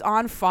like he's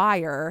on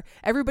fire.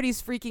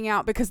 Everybody's freaking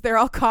out because they're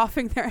all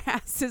coughing their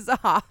asses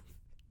off.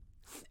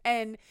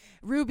 And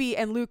Ruby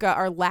and Luca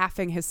are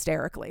laughing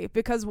hysterically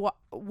because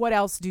what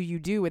else do you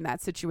do in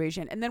that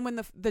situation? And then when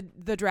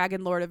the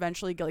Dragon Lord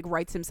eventually like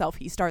rights himself,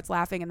 he starts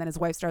laughing, and then his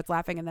wife starts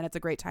laughing, and then it's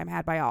a great time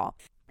had by all.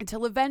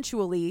 Until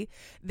eventually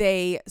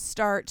they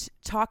start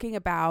talking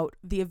about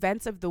the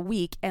events of the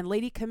week, and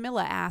Lady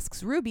Camilla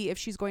asks Ruby if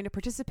she's going to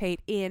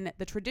participate in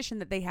the tradition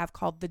that they have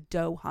called the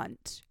doe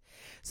hunt.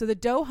 So the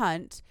doe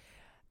hunt,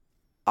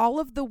 all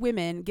of the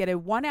women get a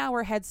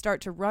 1-hour head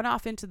start to run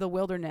off into the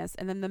wilderness,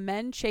 and then the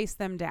men chase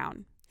them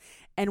down.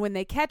 And when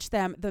they catch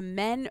them, the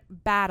men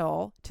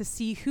battle to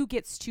see who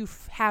gets to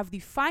have the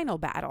final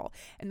battle.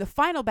 And the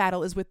final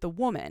battle is with the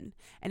woman.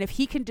 And if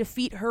he can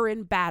defeat her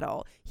in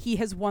battle, he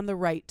has won the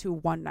right to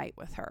one night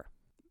with her.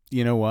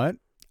 You know what?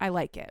 I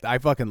like it. I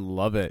fucking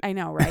love it. I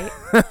know, right?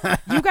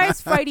 You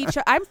guys fight each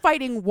other. I'm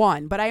fighting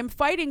one, but I am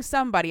fighting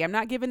somebody. I'm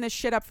not giving this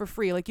shit up for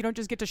free. Like, you don't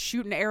just get to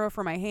shoot an arrow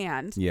from my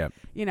hand. Yep.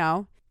 You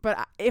know?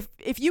 But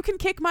if you can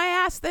kick my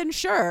ass, then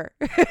sure.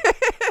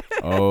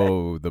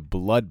 Oh, the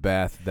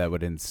bloodbath that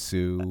would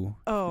ensue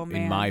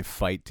in my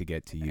fight to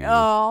get to you.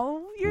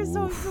 Oh, you're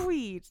so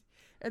sweet.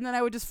 And then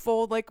I would just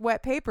fold like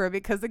wet paper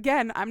because,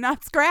 again, I'm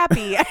not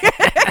scrappy. I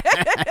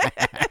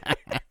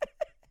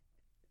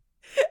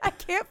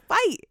can't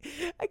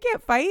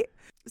fight.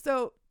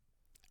 So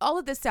all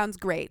of this sounds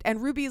great.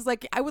 And Ruby's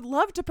like, I would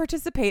love to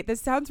participate.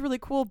 This sounds really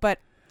cool, but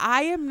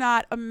I am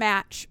not a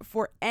match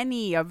for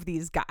any of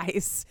these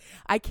guys.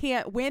 I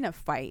can't win a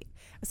fight.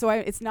 So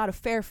it's not a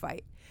fair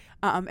fight.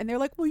 And they're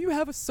like, well, you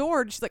have a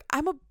sword. She's like,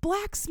 I'm a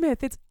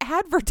blacksmith. It's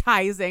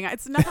advertising.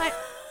 It's not.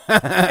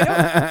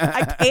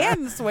 I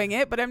can swing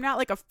it, but I'm not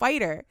like a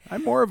fighter.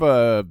 I'm more of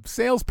a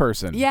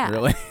salesperson. Yeah.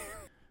 Really.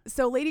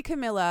 So Lady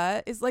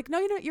Camilla is like,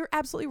 no, you're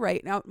absolutely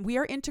right. Now, we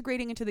are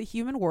integrating into the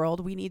human world.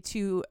 We need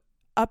to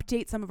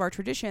update some of our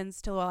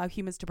traditions to allow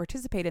humans to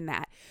participate in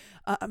that.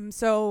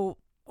 So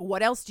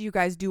what else do you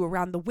guys do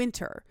around the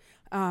winter?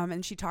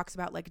 And she talks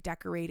about like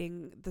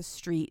decorating the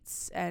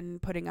streets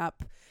and putting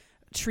up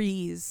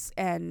trees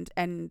and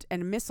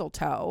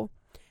mistletoe.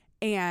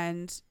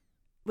 And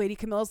Lady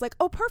Camilla's like,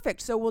 oh,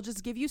 perfect. So we'll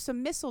just give you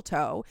some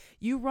mistletoe.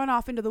 You run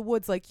off into the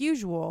woods like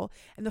usual.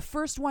 And the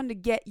first one to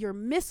get your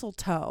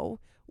mistletoe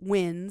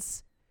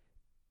wins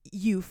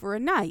you for a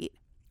night.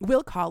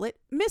 We'll call it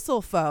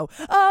Mistlefoe.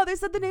 Oh, they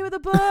said the name of the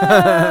book.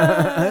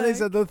 They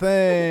said the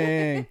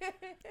thing.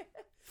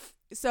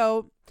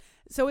 So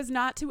so as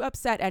not to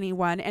upset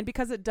anyone, and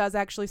because it does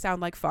actually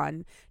sound like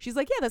fun, she's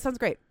like, yeah, that sounds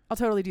great. I'll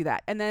totally do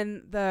that. And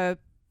then the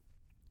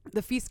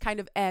feast kind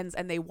of ends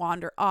and they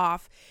wander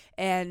off,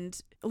 and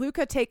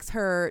Luca takes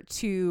her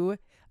to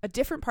a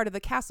different part of the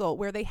castle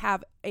where they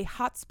have a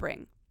hot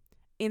spring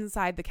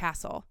inside the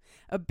castle,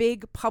 a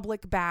big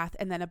public bath,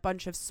 and then a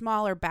bunch of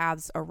smaller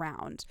baths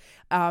around.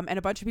 And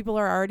a bunch of people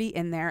are already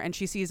in there, and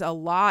she sees a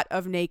lot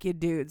of naked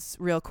dudes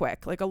real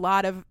quick, like a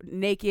lot of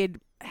naked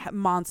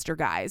monster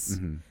guys.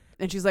 Mm-hmm.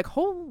 And she's like,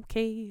 oh,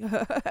 okay.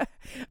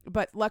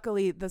 But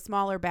luckily the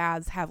smaller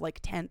baths have like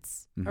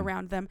tents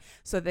around them,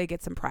 so they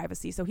get some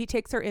privacy. So he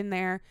takes her in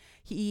there.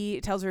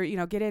 He tells her,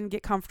 get in,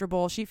 get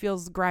comfortable. She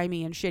feels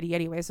grimy and shitty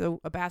anyway, so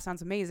a bath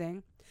sounds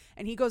amazing.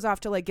 And he goes off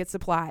to like get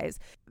supplies.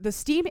 The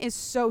steam is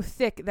so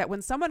thick that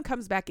when someone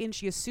comes back in,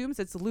 she assumes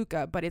it's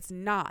Luca, but it's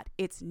not.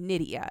 It's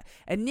Nydia.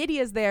 And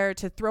Nydia's there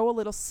to throw a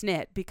little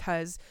snit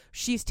because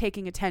she's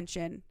taking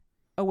attention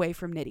away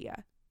from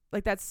Nydia.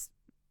 Like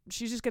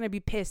she's just going to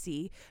be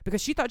pissy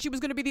because she thought she was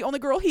going to be the only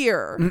girl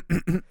here.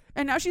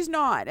 And now she's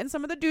not. And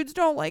some of the dudes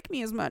don't like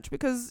me as much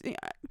because,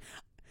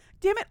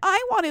 damn it,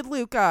 I wanted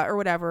Luca or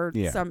whatever.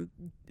 Yeah. Some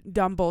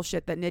dumb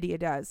bullshit that Nydia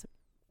does.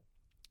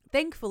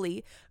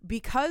 Thankfully,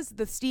 because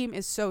the steam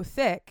is so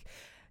thick,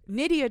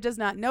 Nydia does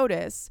not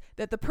notice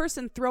that the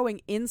person throwing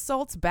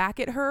insults back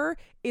at her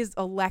is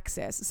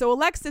Alexis. So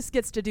Alexis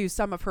gets to do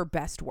some of her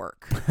best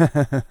work.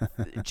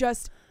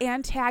 Just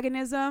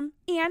antagonism.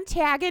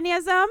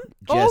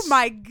 Oh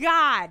my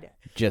God.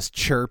 Just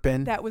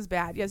chirping. That was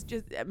bad. Yes,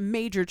 just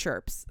major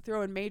chirps.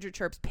 Throwing major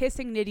chirps,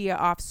 pissing Nydia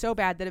off so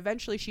bad that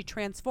eventually she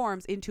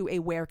transforms into a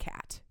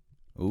werecat.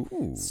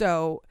 Ooh.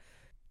 So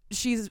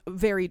she's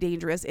very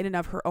dangerous in and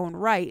of her own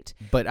right.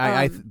 But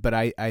I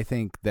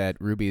think that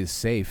Ruby is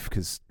safe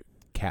because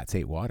cats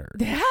hate water.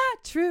 Yeah,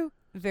 true.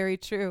 Very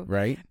true.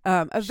 Right?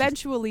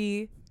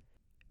 Eventually,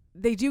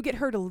 they do get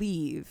her to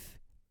leave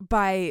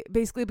by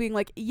basically being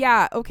like,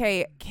 yeah,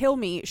 okay, kill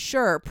me.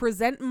 Sure.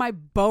 Present my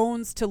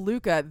bones to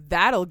Luca.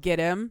 That'll get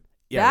him.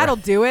 Yeah, that'll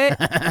do it.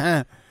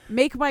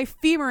 Make my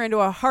femur into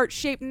a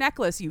heart-shaped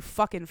necklace, you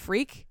fucking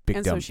freak. Big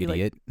and dumb so she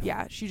idiot.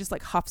 she just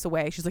like huffs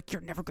away. She's like,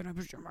 you're never gonna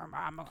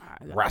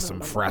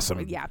frass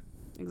him. Yeah,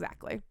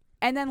 exactly.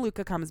 And then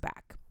Luca comes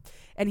back,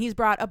 and he's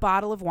brought a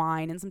bottle of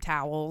wine and some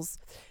towels,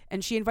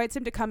 and she invites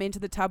him to come into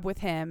the tub with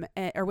him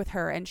or with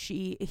her, and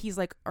he's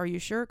like, are you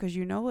sure? Because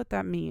you know what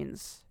that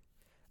means.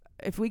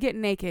 If we get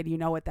naked, you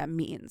know what that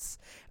means.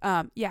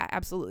 Yeah,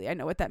 absolutely. I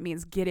know what that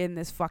means. Get in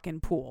this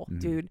fucking pool,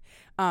 dude.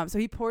 So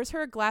he pours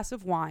her a glass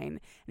of wine,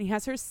 and he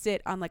has her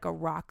sit on like a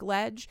rock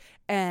ledge,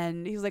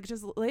 and he's like,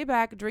 just lay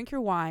back, drink your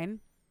wine,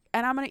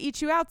 and I'm going to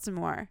eat you out some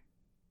more.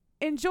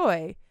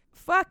 Enjoy.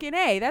 Fucking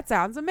A, that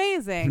sounds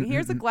amazing.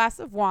 Here's a glass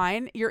of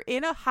wine. You're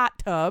in a hot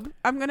tub.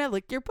 I'm going to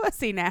lick your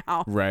pussy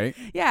now. Right.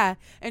 Yeah.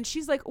 And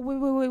she's like,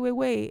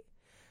 wait.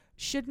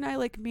 Shouldn't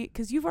I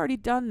because you've already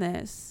done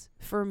this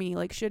for me.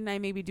 Like, shouldn't I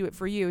maybe do it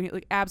for you? And he's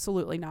like,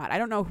 absolutely not. I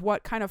don't know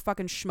what kind of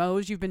fucking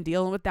schmoes you've been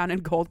dealing with down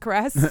in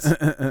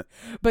Goldcrest,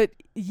 but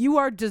you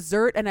are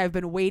dessert and I've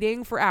been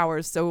waiting for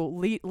hours. So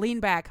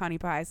lean back, honey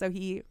pie. So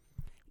he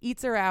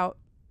eats her out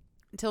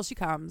until she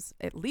comes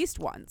at least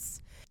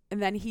once.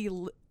 And then he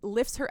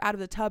lifts her out of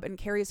the tub and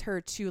carries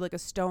her to like a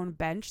stone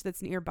bench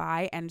that's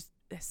nearby and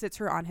sits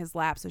her on his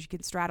lap so she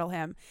can straddle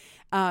him.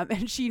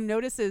 And she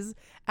notices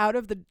out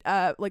of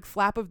the like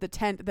flap of the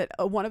tent that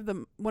one of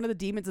the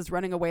demons is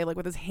running away like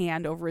with his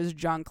hand over his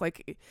junk.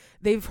 Like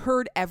they've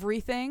heard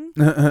everything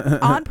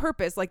on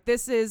purpose. Like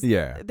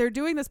they're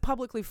doing this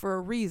publicly for a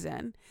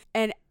reason.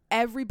 And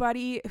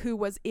everybody who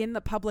was in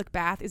the public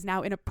bath is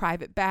now in a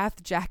private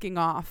bath jacking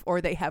off, or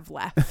they have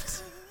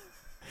left.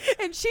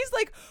 And she's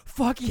like,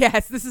 fuck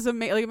yes, this is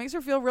amazing. Like, it makes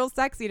her feel real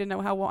sexy to know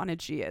how wanted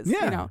she is.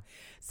 Yeah.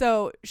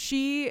 So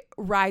she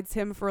rides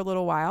him for a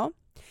little while,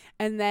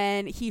 and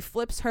then he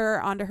flips her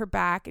onto her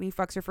back and he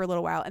fucks her for a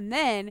little while. And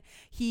then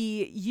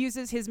he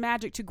uses his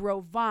magic to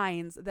grow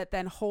vines that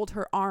then hold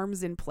her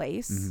arms in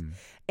place. Mm-hmm.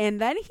 And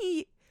then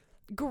he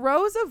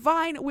grows a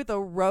vine with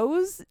a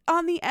rose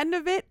on the end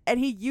of it,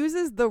 and he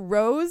uses the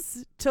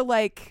rose to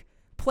like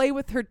play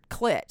with her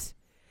clit.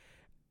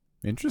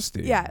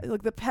 Interesting. Yeah,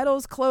 like the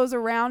petals close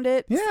around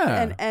it.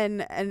 Yeah.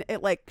 And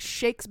it like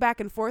shakes back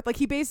and forth. Like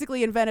he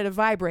basically invented a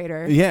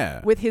vibrator.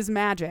 Yeah. With his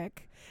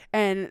magic.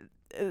 And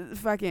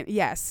fucking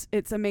yes,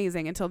 it's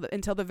amazing until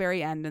the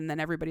very end, and then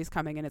everybody's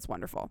coming and it's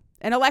wonderful.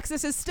 And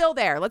Alexis is still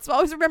there. Let's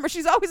always remember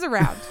she's always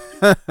around.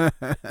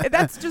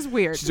 That's just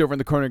weird. She's over in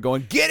the corner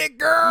going, "Get it,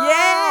 girl!"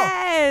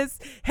 Yes.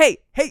 Hey,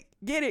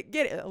 get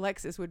it.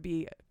 Alexis would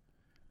be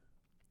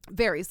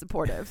very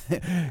supportive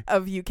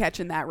of you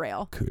catching that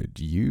rail. Could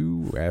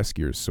you ask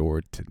your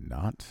sword to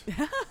not?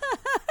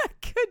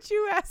 Could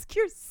you ask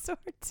your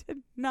sword to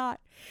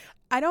not?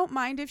 I don't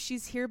mind if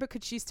she's here, but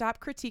could she stop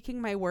critiquing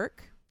my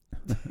work?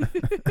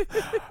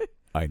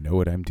 I know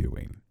what I'm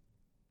doing.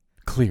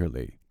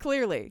 Clearly.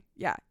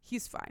 Yeah,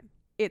 he's fine.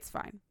 It's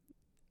fine.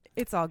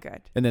 It's all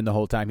good. And then the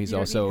whole time he's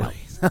also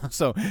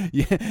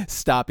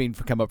stopping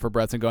to come up for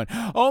breaths and going,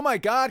 "Oh my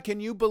God, can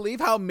you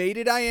believe how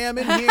mated I am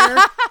in here?"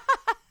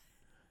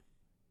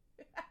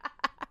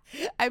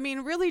 I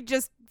mean, really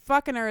just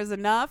fucking her is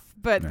enough,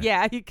 but Right.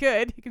 yeah, he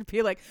could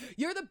be like,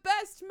 you're the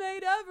best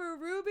mate ever,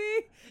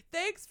 Ruby.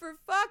 Thanks for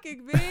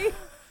fucking me.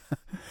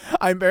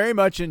 I'm very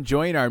much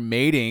enjoying our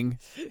mating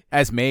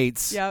as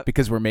mates Yep.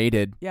 because we're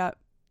mated. Yep.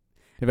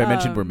 Have I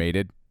mentioned we're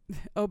mated?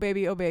 Oh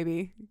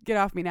baby, get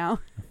off me now.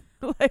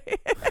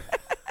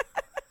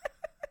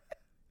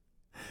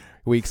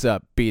 Weeks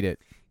up, beat it.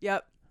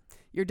 Yep.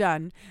 You're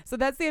done. So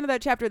that's the end of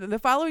that chapter. Then the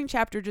following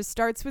chapter just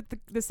starts with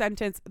the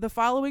sentence, the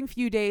following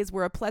few days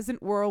were a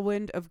pleasant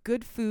whirlwind of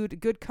good food,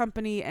 good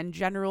company, and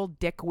general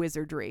dick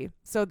wizardry.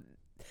 So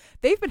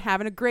they've been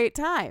having a great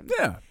time.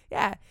 Yeah.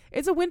 Yeah.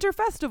 It's a winter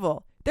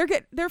festival.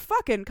 They're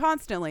fucking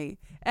constantly.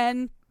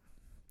 And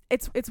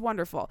it's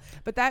wonderful.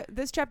 But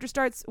this chapter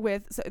starts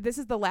with, so this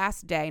is the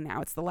last day now.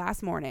 It's the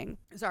last morning.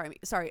 Sorry.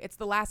 It's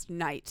the last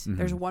night. Mm-hmm.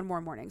 There's one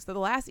more morning. So the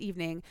last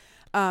evening,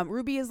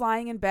 Ruby is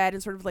lying in bed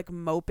and sort of like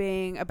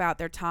moping about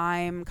their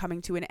time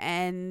coming to an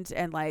end.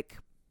 And like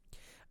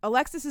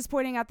Alexis is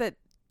pointing out that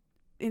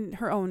in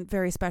her own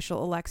very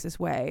special Alexis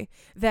way,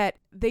 that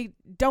they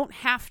don't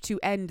have to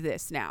end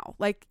this now.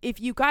 Like, if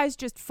you guys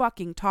just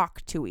fucking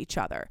talk to each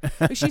other.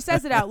 She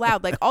says it out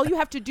loud. Like, all you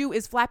have to do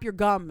is flap your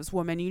gums,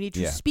 woman. You need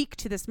to speak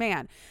to this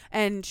man.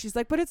 And she's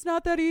like, but it's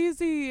not that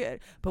easy.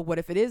 But what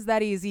if it is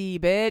that easy,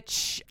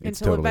 bitch? It's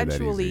Until totally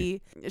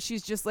eventually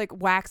she's just like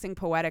waxing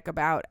poetic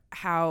about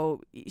how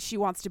she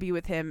wants to be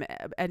with him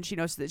and she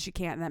knows that she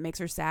can't, and that makes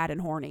her sad and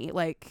horny.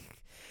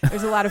 Like,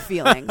 there's a lot of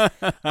feelings.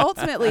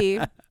 Ultimately,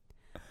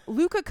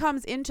 Luca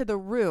comes into the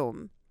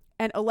room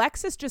and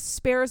Alexis just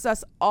spares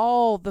us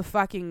all the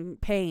fucking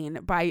pain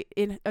by,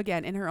 in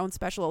her own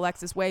special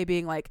Alexis way,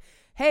 being like,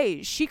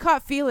 hey, she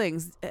caught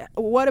feelings.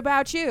 What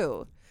about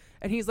you?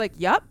 And he's like,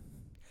 yup.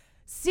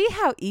 See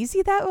how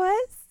easy that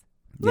was?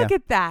 Look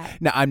at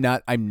that. Now,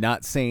 I'm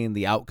not saying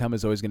the outcome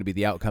is always going to be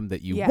the outcome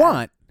that you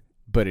want,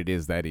 but it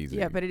is that easy.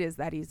 Yeah, but it is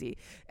that easy.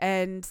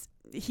 And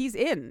he's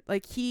in.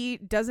 Like, he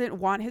doesn't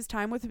want his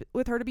time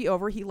with her to be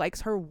over. He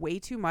likes her way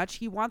too much.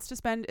 He wants to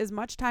spend as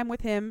much time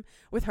with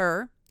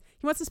her.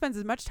 He wants to spend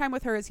as much time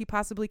with her as he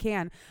possibly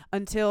can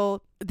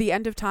until the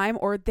end of time,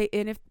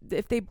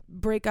 if they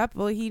break up,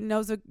 well, he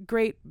knows a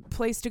great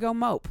place to go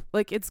mope.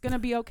 Like, it's going to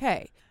be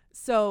okay.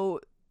 So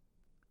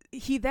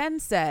he then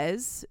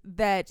says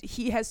that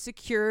he has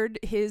secured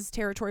his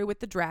territory with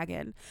the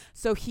dragon.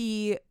 So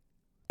he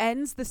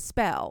ends the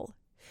spell,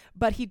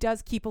 but he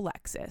does keep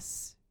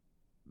Alexis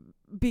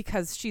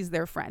because she's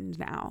their friend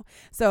now.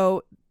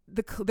 So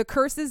the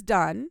curse is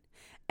done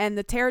and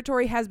the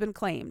territory has been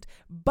claimed.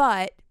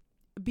 But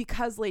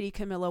because Lady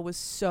Camilla was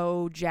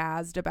so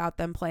jazzed about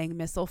them playing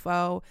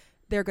Mistlefoe,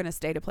 they're going to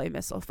stay to play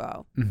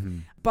Mistlefoe. Mm-hmm.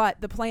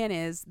 But the plan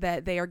is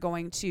that they are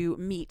going to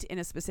meet in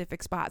a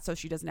specific spot so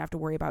she doesn't have to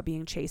worry about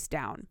being chased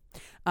down.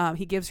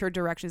 He gives her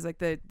directions like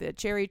the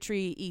cherry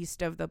tree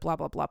east of the blah,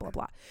 blah, blah, blah,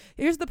 blah.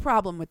 Here's the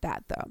problem with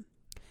that, though.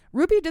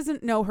 Ruby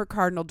doesn't know her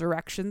cardinal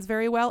directions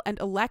very well, and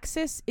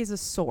Alexis is a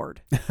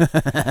sword.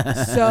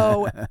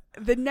 So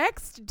the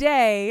next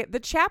day, the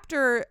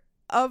chapter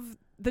of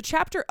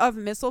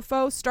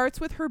Mistlefoe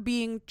starts with her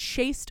being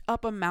chased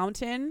up a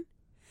mountain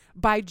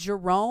by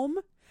Jerome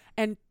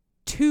and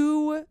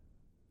 2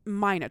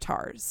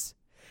 minotaurs.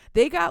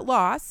 They got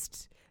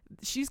lost.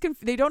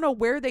 They don't know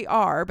where they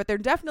are, but they're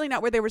definitely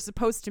not where they were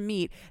supposed to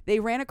meet. They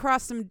ran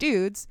across some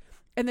dudes,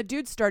 and the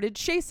dudes started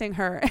chasing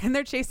her, and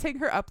they're chasing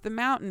her up the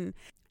mountain.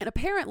 And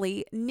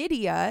apparently,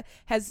 Nydia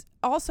has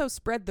also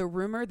spread the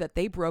rumor that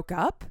they broke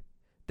up,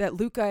 that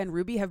Luca and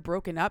Ruby have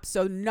broken up,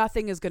 so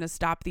nothing is going to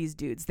stop these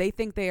dudes. They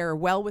think they are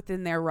well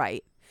within their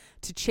right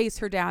to chase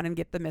her down and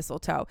get the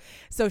mistletoe.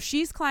 So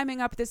she's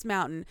climbing up this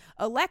mountain.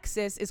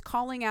 Alexis is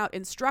calling out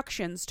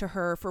instructions to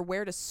her for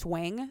where to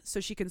swing so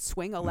she can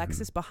swing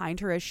Alexis behind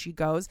her as she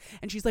goes.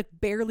 And she's like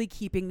barely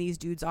keeping these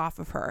dudes off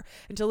of her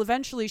until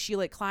eventually she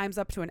like climbs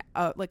up to an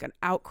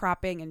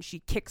outcropping and she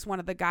kicks one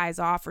of the guys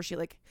off, or she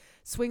like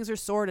swings her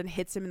sword and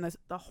hits him in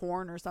the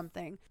horn or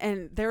something.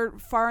 And they're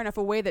far enough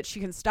away that she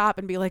can stop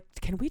and be like,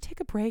 can we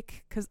take a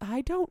break? Because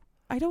I don't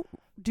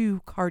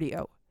do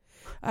cardio.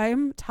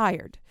 I'm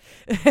tired.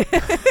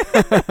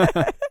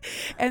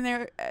 And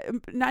they're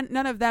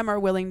none of them are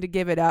willing to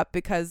give it up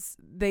because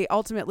they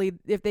ultimately,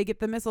 if they get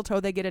the mistletoe,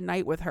 they get a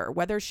night with her,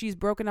 whether she's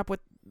broken up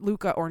with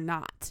Luca or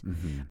not.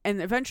 Mm-hmm. And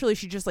eventually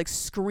she just like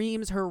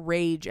screams her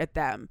rage at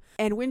them.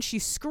 And when she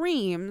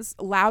screams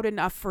loud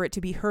enough for it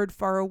to be heard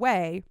far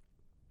away,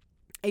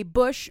 a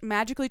bush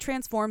magically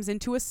transforms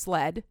into a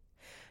sled.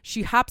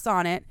 She hops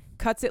on it,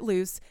 cuts it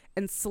loose,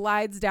 and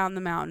slides down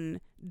the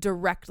mountain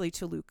directly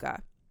to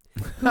Luca,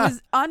 who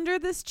is under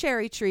this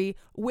cherry tree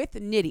with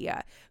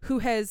Nydia, who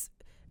has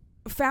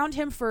found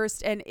him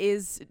first and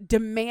is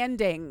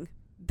demanding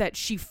that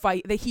he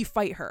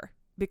fight her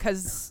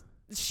because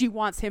she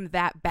wants him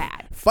that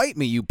bad. Fight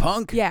me, you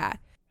punk. Yeah.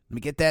 Let me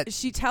get that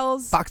She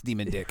tells fox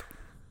demon dick.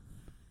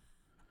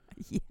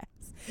 Yes.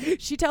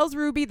 She tells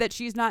Ruby that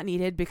she's not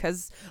needed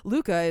because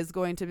Luca is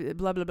going to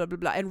blah, blah, blah, blah,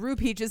 blah. And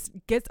Ruby just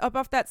gets up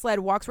off that sled,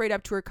 walks right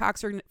up to her,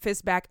 cocks her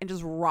fist back, and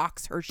just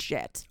rocks her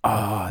shit. Oh,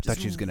 I thought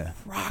she was going to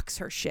rocks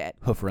her shit.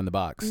 hoof her in the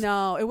box.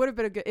 No, it would have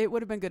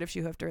been good if she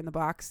hoofed her in the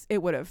box.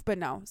 It would have, but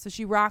no. So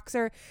she rocks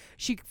her.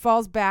 She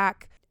falls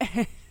back.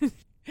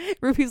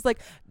 Ruby's like,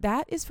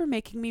 that is for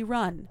making me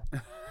run.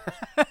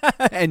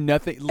 And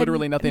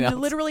literally nothing else.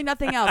 Literally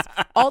nothing else.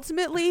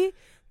 Ultimately,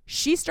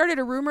 she started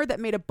a rumor that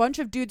made a bunch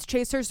of dudes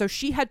chase her, so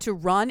she had to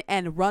run,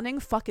 and running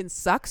fucking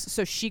sucks,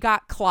 so she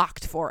got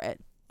clocked for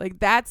it. Like,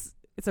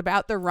 it's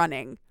about the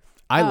running.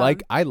 I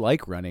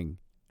like running,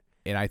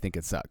 and I think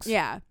it sucks.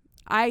 Yeah.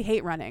 I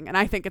hate running, and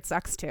I think it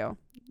sucks too.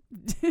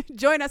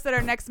 Join us at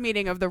our next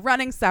meeting of the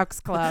Running Sucks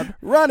Club.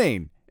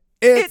 Running.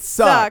 It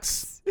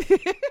sucks.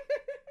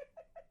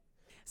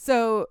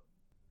 So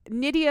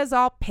Nydia's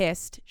all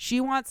pissed.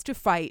 She wants to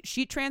fight.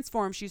 She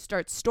transforms. She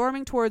starts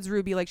storming towards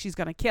Ruby like she's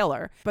going to kill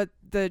her. But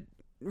the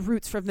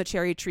roots from the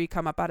cherry tree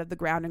come up out of the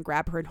ground and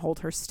grab her and hold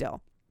her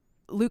still.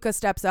 Luca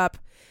steps up.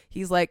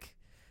 He's like,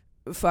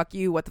 fuck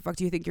you. What the fuck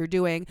do you think you're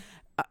doing?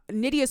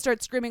 Nydia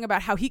starts screaming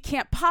about how he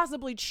can't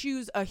possibly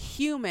choose a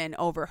human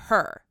over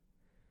her.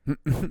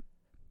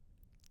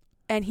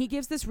 And he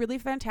gives this really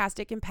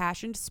fantastic,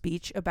 impassioned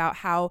speech about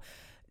how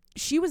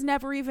she was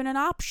never even an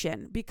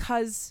option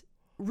because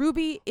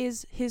Ruby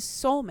is his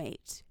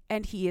soulmate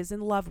and he is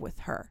in love with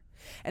her.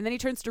 And then he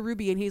turns to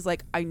Ruby and he's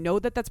like, I know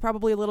that that's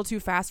probably a little too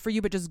fast for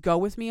you, but just go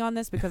with me on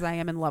this because I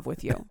am in love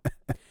with you.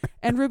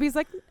 And Ruby's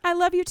like, I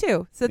love you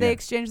too. So they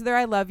exchange their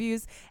I love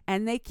yous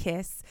and they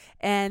kiss.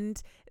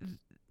 And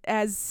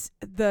as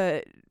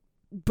the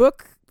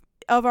book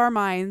of our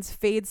minds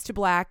fades to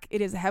black,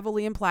 it is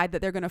heavily implied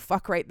that they're going to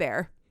fuck right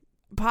there.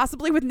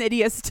 Possibly with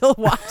Nydia still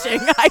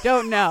watching. I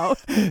don't know.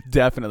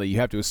 Definitely. You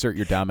have to assert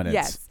your dominance.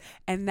 Yes.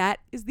 And that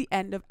is the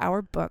end of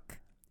our book.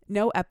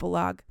 No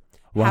epilogue.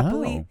 Wow.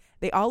 Happily,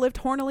 they all lived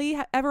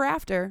hornily ever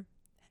after.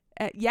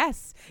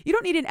 Yes. You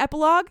don't need an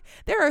epilogue.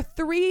 There are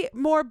 3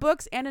 more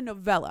books and a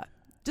novella.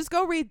 Just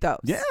go read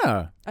those.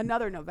 Yeah.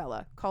 Another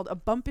novella called A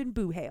Bumpin'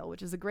 Boo Hale,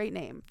 which is a great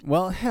name.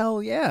 Well,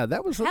 hell yeah.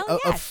 That was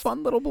a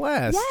fun little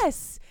blast.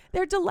 Yes.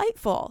 They're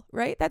delightful,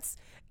 right? That's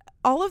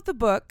all of the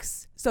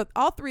books. So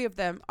all 3 of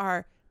them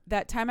are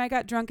That Time I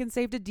Got Drunk and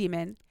Saved a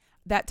Demon,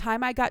 That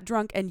Time I Got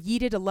Drunk and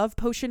Yeeted a Love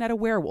Potion at a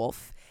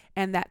Werewolf,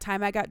 and That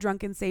Time I Got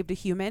Drunk and Saved a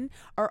Human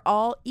are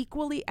all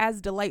equally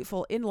as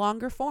delightful in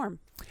longer form.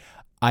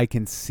 I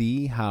can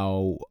see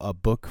how a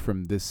book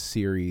from this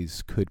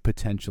series could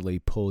potentially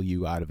pull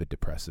you out of a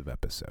depressive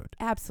episode.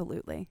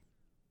 Absolutely.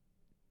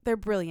 They're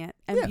brilliant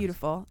and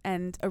beautiful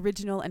and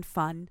original and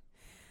fun.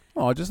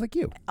 Oh, just like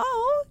you.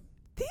 Oh,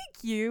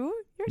 thank you.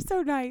 You're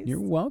so nice. You're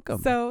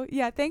welcome. So,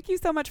 yeah, thank you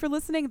so much for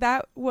listening.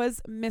 That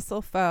was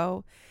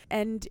Mistlefoe,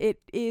 and it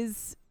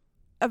is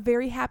a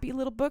very happy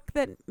little book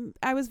that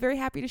I was very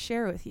happy to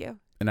share with you.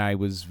 And I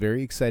was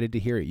very excited to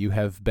hear it. You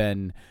have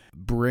been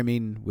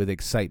brimming with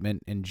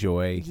excitement and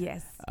joy.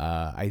 Yes.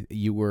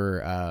 You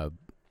were,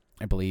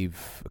 I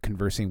believe,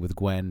 conversing with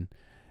Gwen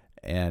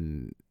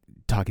and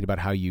talking about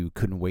how you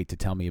couldn't wait to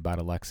tell me about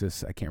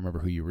Alexis. I can't remember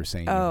who you were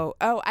saying. Oh,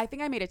 I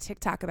think I made a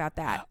TikTok about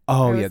that.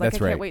 Oh, yeah, that's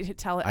right. I can't wait to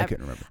tell it. I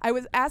couldn't remember. I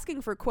was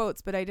asking for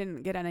quotes, but I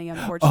didn't get any,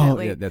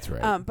 unfortunately. Oh, yeah, that's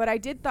right. But I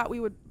did we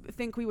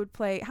would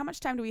play. How much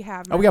time do we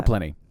have? Oh, we got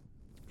plenty.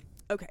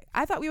 Okay.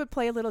 I thought we would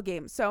play a little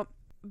game. So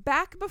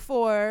back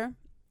before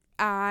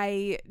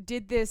I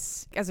did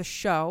this as a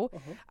show,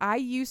 I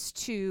used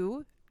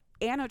to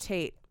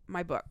annotate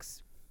my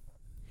books.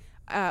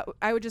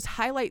 I would just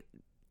highlight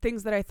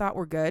things that I thought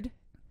were good.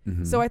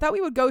 Mm-hmm. So I thought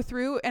we would go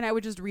through and I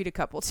would just read a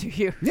couple to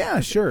you. Yeah,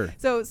 sure.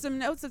 So some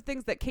notes of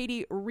things that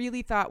Katie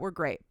really thought were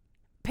great.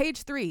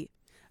 Page 3,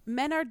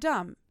 men are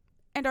dumb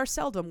and are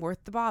seldom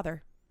worth the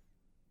bother.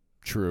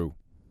 True.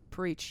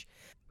 Preach.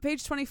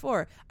 Page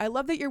 24, I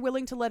love that you're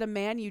willing to let a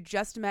man you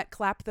just met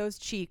clap those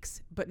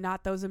cheeks, but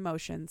not those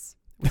emotions.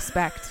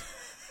 Respect.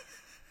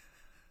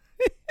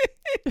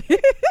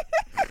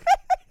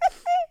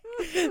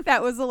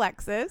 That was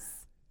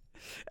Alexis.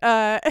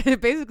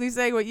 Basically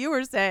saying what you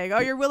were saying. Oh,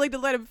 you're willing to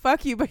let him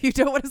fuck you, but you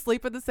don't want to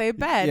sleep in the same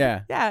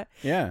bed.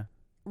 Yeah.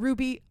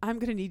 Ruby, I'm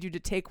going to need you to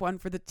take one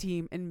for the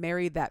team and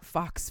marry that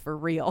fox for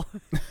real.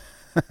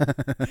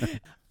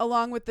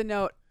 Along with the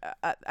note,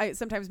 I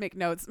sometimes make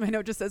notes. My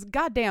note just says,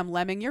 "Goddamn,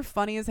 Lemming, you're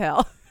funny as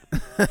hell."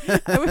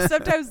 I would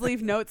sometimes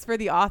leave notes for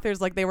the authors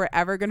like they were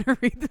ever going to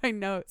read my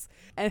notes.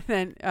 And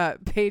then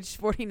page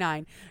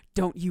 49,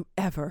 don't you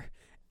ever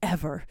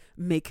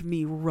make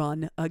me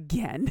run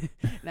again.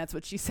 And that's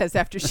what she says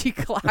after she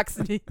clocks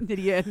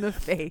Nydia in the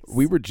face.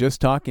 We were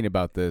just talking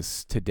about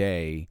this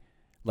today.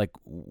 Like,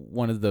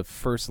 one of the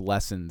first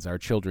lessons our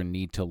children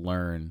need to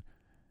learn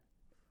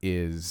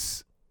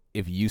is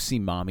if you see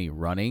mommy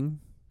running,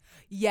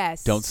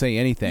 yes, don't say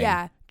anything.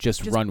 Yeah.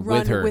 Just run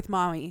with her. With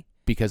mommy.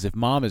 Because if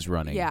mom is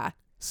running,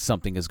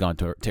 something has gone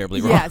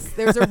terribly wrong. Yes,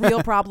 there's a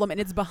real problem and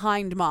it's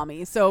behind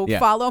mommy. So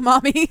follow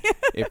mommy.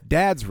 If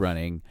dad's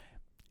running,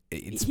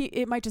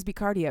 it might just be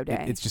cardio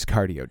day. It's just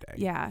cardio day.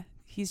 Yeah.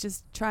 He's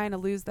just trying to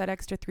lose that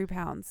extra 3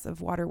 pounds of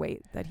water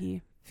weight that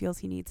he feels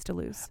he needs to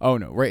lose. Oh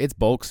no, right? It's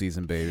bulk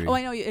season, baby. Oh,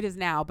 I know it is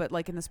now, but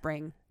like in the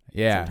spring.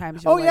 Yeah.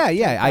 Sometimes Oh you'll,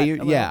 yeah,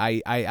 like, yeah.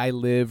 I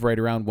live right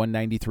around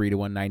 193 to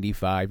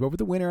 195. Over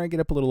the winter, I get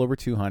up a little over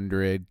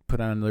 200.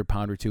 Put on another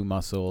pound or two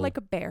muscle. like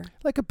a bear.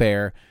 Like a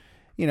bear.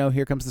 You know,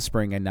 here comes the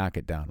spring. I knock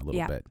it down a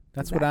little bit.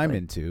 That's what I'm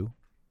into.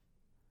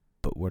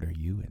 But what are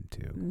you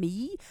into?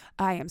 Me?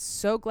 I am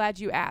so glad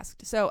you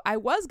asked. So I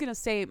was going to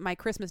say my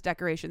Christmas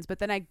decorations, but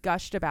then I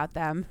gushed about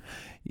them.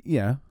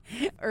 Yeah.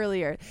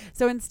 Earlier.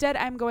 So instead,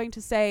 I'm going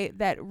to say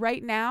that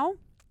right now,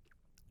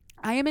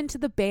 I am into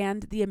the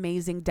band The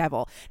Amazing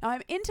Devil. Now,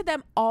 I'm into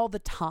them all the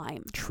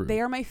time. True. They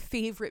are my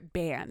favorite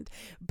band.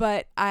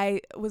 But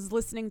I was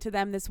listening to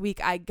them this week.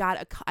 I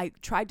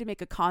tried to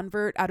make a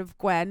convert out of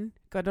Gwendolyn.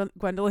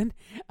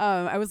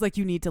 I was like,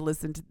 you need to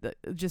listen to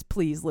just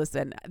please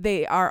listen.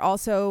 They are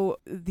also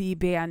the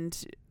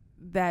band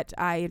that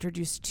I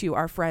introduced to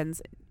our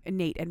friends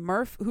Nate and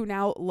Murph, who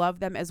now love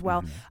them as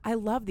well. Mm-hmm. I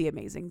love The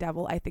Amazing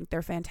Devil. I think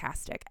they're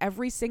fantastic.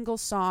 Every single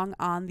song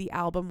on the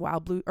album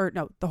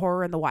The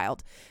Horror in the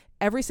Wild.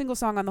 Every single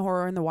song on The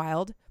Horror in the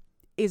Wild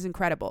is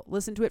incredible.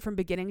 Listen to it from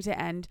beginning to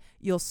end.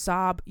 You'll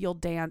sob, you'll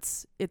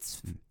dance.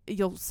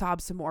 You'll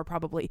sob some more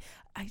probably.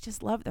 I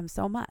just love them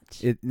so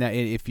much. Now,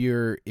 if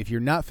you're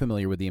not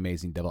familiar with The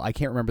Amazing Devil, I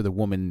can't remember the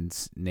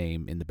woman's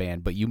name in the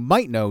band, but you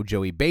might know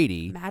Joey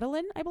Beatty.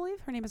 Madeline, I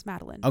believe. Her name is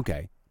Madeline.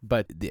 Okay.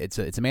 But it's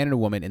a man and a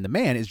woman, and the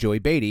man is Joey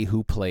Beatty,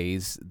 who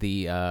plays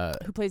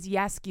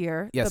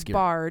Jaskier, the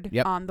bard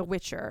on The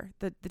Witcher,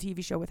 the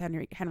TV show with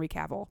Henry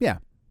Cavill. Yeah.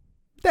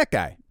 That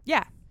guy.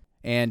 Yeah.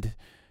 And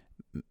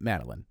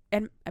Madeline.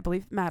 And I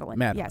believe Madeline.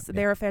 Yes, yeah.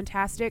 they're a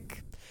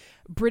fantastic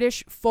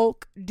British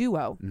folk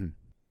duo. Mm-hmm.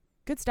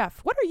 Good stuff.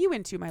 What are you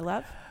into, my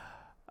love?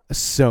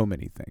 So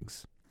many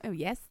things. Oh,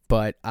 yes.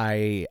 But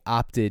I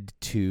opted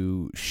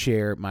to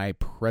share my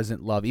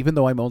present love, even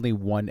though I'm only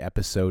one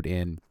episode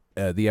in.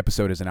 The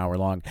episode is an hour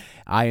long.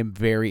 I am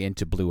very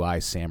into Blue Eye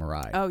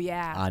Samurai. Oh,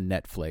 yeah. On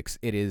Netflix.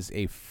 It is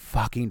a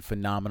fucking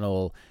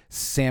phenomenal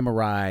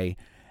samurai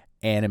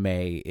anime.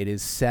 It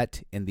is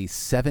set in the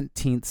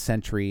 17th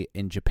century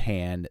in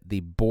Japan. The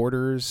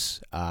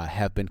borders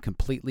have been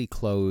completely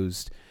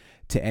closed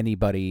to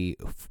anybody,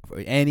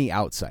 any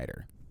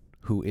outsider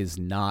who is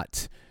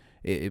not.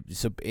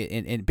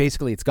 And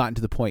basically, it's gotten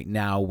to the point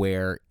now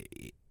where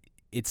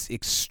it's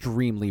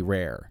extremely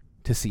rare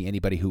to see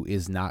anybody who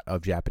is not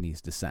of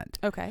Japanese descent.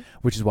 Okay.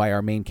 Which is why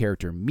our main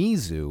character,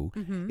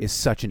 Mizu, is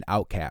such an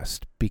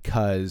outcast,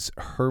 because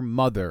her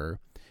mother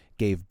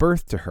gave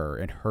birth to her,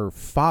 and her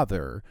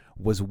father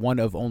was one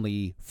of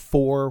only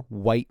 4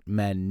 white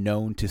men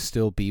known to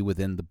still be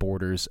within the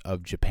borders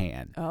of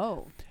Japan.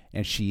 Oh.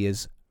 And she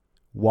is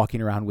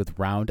walking around with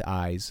round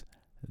eyes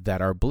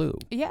that are blue.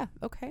 Yeah,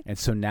 okay. And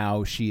so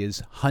now she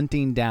is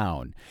hunting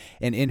down,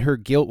 and in her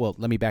guilt, well,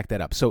 let me back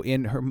that up. So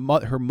in her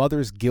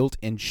mother's guilt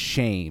and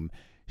shame,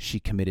 she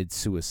committed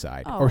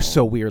suicide, or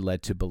so we are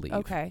led to believe.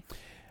 Okay.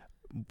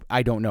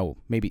 I don't know.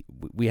 Maybe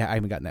I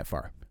haven't gotten that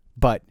far.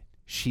 But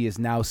she is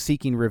now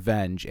seeking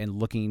revenge and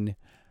looking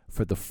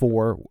for the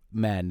 4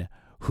 men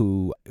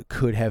who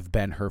could have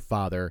been her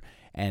father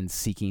and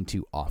seeking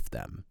to off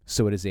them.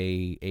 So it is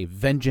a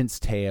vengeance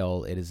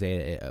tale. It is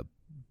a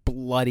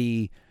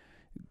bloody,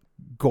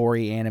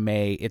 gory anime.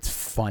 It's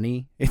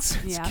funny. It's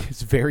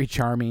very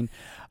charming.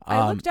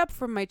 I looked up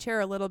from my chair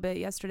a little bit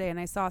yesterday, and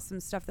I saw some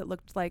stuff that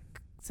looked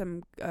like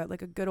some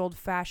like a good old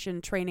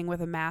fashioned training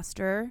with a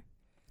master.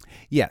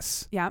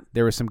 Yes. Yeah.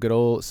 There was some good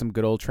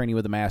old training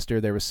with a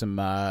master. There was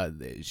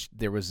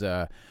there was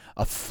a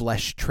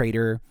flesh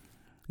trader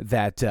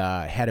that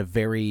had a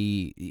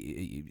very,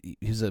 he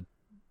was a,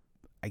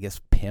 I guess,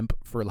 pimp,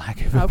 for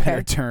lack of a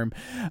better term.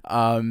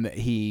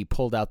 He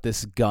pulled out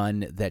this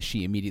gun that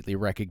she immediately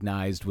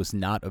recognized was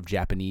not of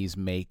Japanese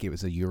make. It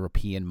was a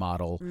European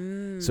model.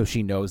 So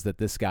she knows that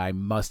this guy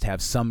must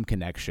have some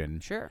connection.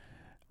 Sure.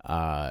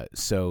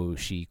 So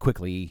she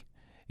quickly,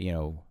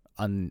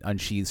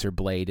 unsheathes her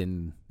blade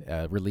and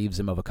relieves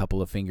him of a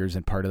couple of fingers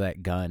and part of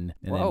that gun.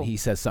 And then he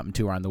says something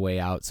to her on the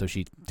way out, so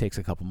she takes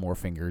a couple more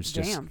fingers.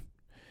 Just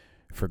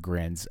for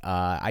grins.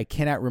 I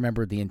cannot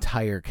remember the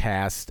entire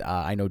cast.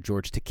 I know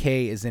George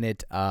Takei is in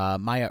it.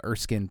 Maya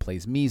Erskine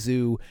plays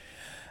Mizu.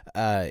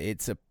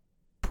 It's a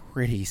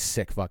pretty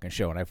sick fucking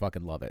show, and I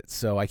fucking love it.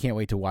 So I can't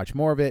wait to watch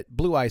more of it.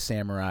 Blue Eye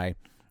Samurai.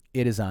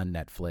 It is on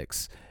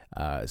Netflix.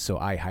 So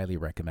I highly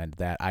recommend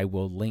that. I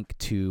will link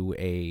to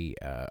a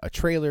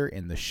trailer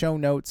in the show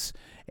notes.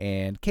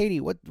 And Katie,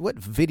 what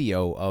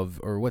video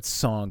or what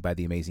song by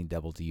The Amazing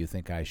Devil do you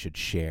think I should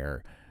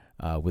share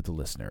with the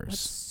listeners? What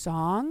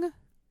song?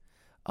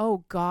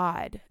 Oh,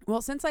 God.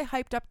 Well, since I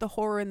hyped up The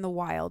Horror in the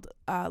Wild,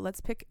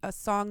 let's pick a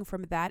song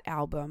from that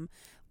album.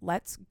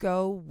 Let's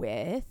go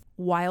with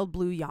Wild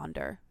Blue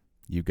Yonder.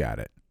 You got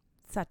it.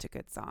 Such a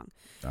good song.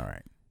 All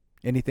right.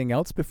 Anything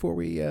else before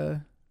we...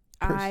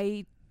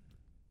 I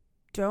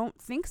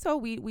don't think so.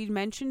 We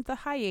mentioned the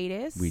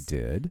hiatus. We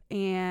did.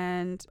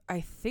 And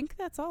I think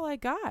that's all I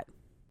got.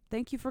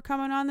 Thank you for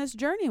coming on this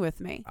journey with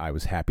me. I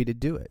was happy to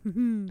do it.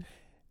 In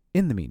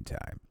the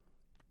meantime,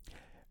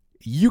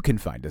 You can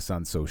find us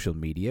on social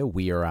media.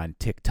 We are on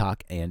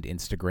TikTok and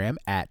Instagram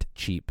at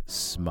Cheap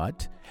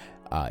Smut.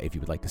 If you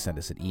would like to send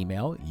us an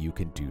email, you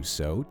can do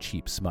so,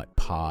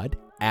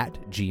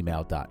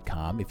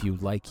 cheapsmutpod@gmail.com. If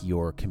you'd like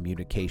your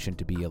communication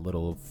to be a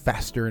little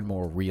faster and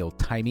more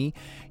real-timey,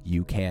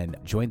 you can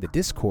join the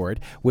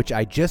Discord, which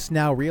I just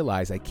now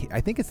realize, I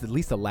think it's at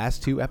least the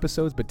last 2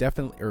 episodes, but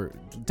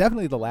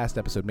definitely the last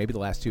episode, maybe the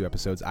last 2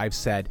 episodes, I've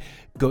said,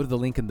 go to the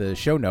link in the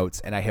show notes,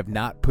 and I have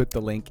not put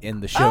the link in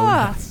the show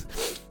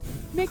notes.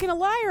 Making a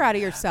liar out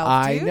of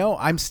yourself, dude. I know.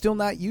 I'm still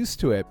not used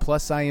to it.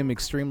 Plus, I am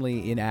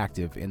extremely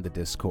inactive in the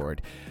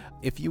Discord.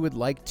 If you would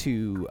like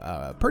to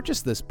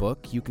purchase this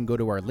book, you can go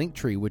to our link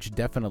tree, which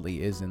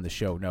definitely is in the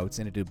show notes,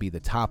 and it'll be the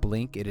top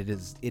link. It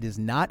is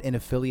not an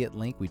affiliate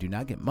link. We do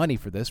not get money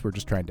for this. We're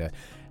just trying to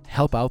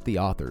help out the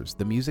authors.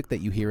 The music that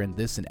you hear in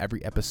this and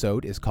every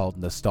episode is called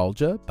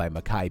Nostalgia by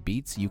Mackay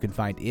Beats. You can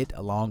find it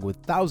along with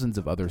thousands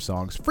of other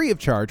songs free of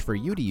charge for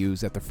you to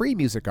use at the Free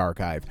Music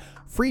Archive,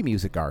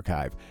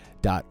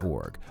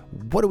 freemusicarchive.org.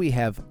 What do we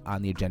have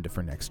on the agenda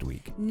for next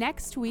week?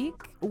 Next week,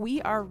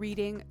 we are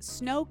reading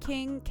Snow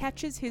King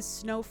Catches His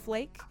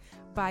Snowflake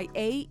by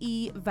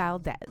A.E.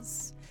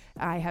 Valdez.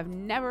 I have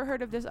never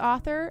heard of this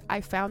author. I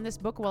found this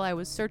book while I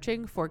was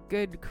searching for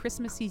good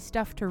Christmassy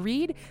stuff to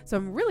read, so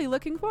I'm really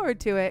looking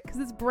forward to it because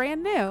it's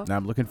brand new.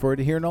 I'm looking forward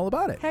to hearing all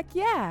about it. Heck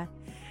yeah.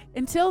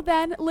 Until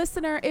then,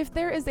 listener, if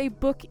there is a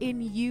book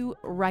in you,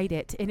 write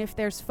it. And if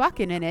there's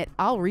fucking in it,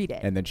 I'll read it.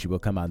 And then she will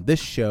come on this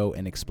show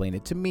and explain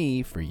it to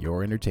me for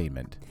your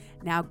entertainment.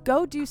 Now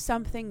go do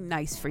something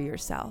nice for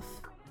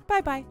yourself.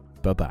 Bye-bye.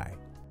 Bye-bye.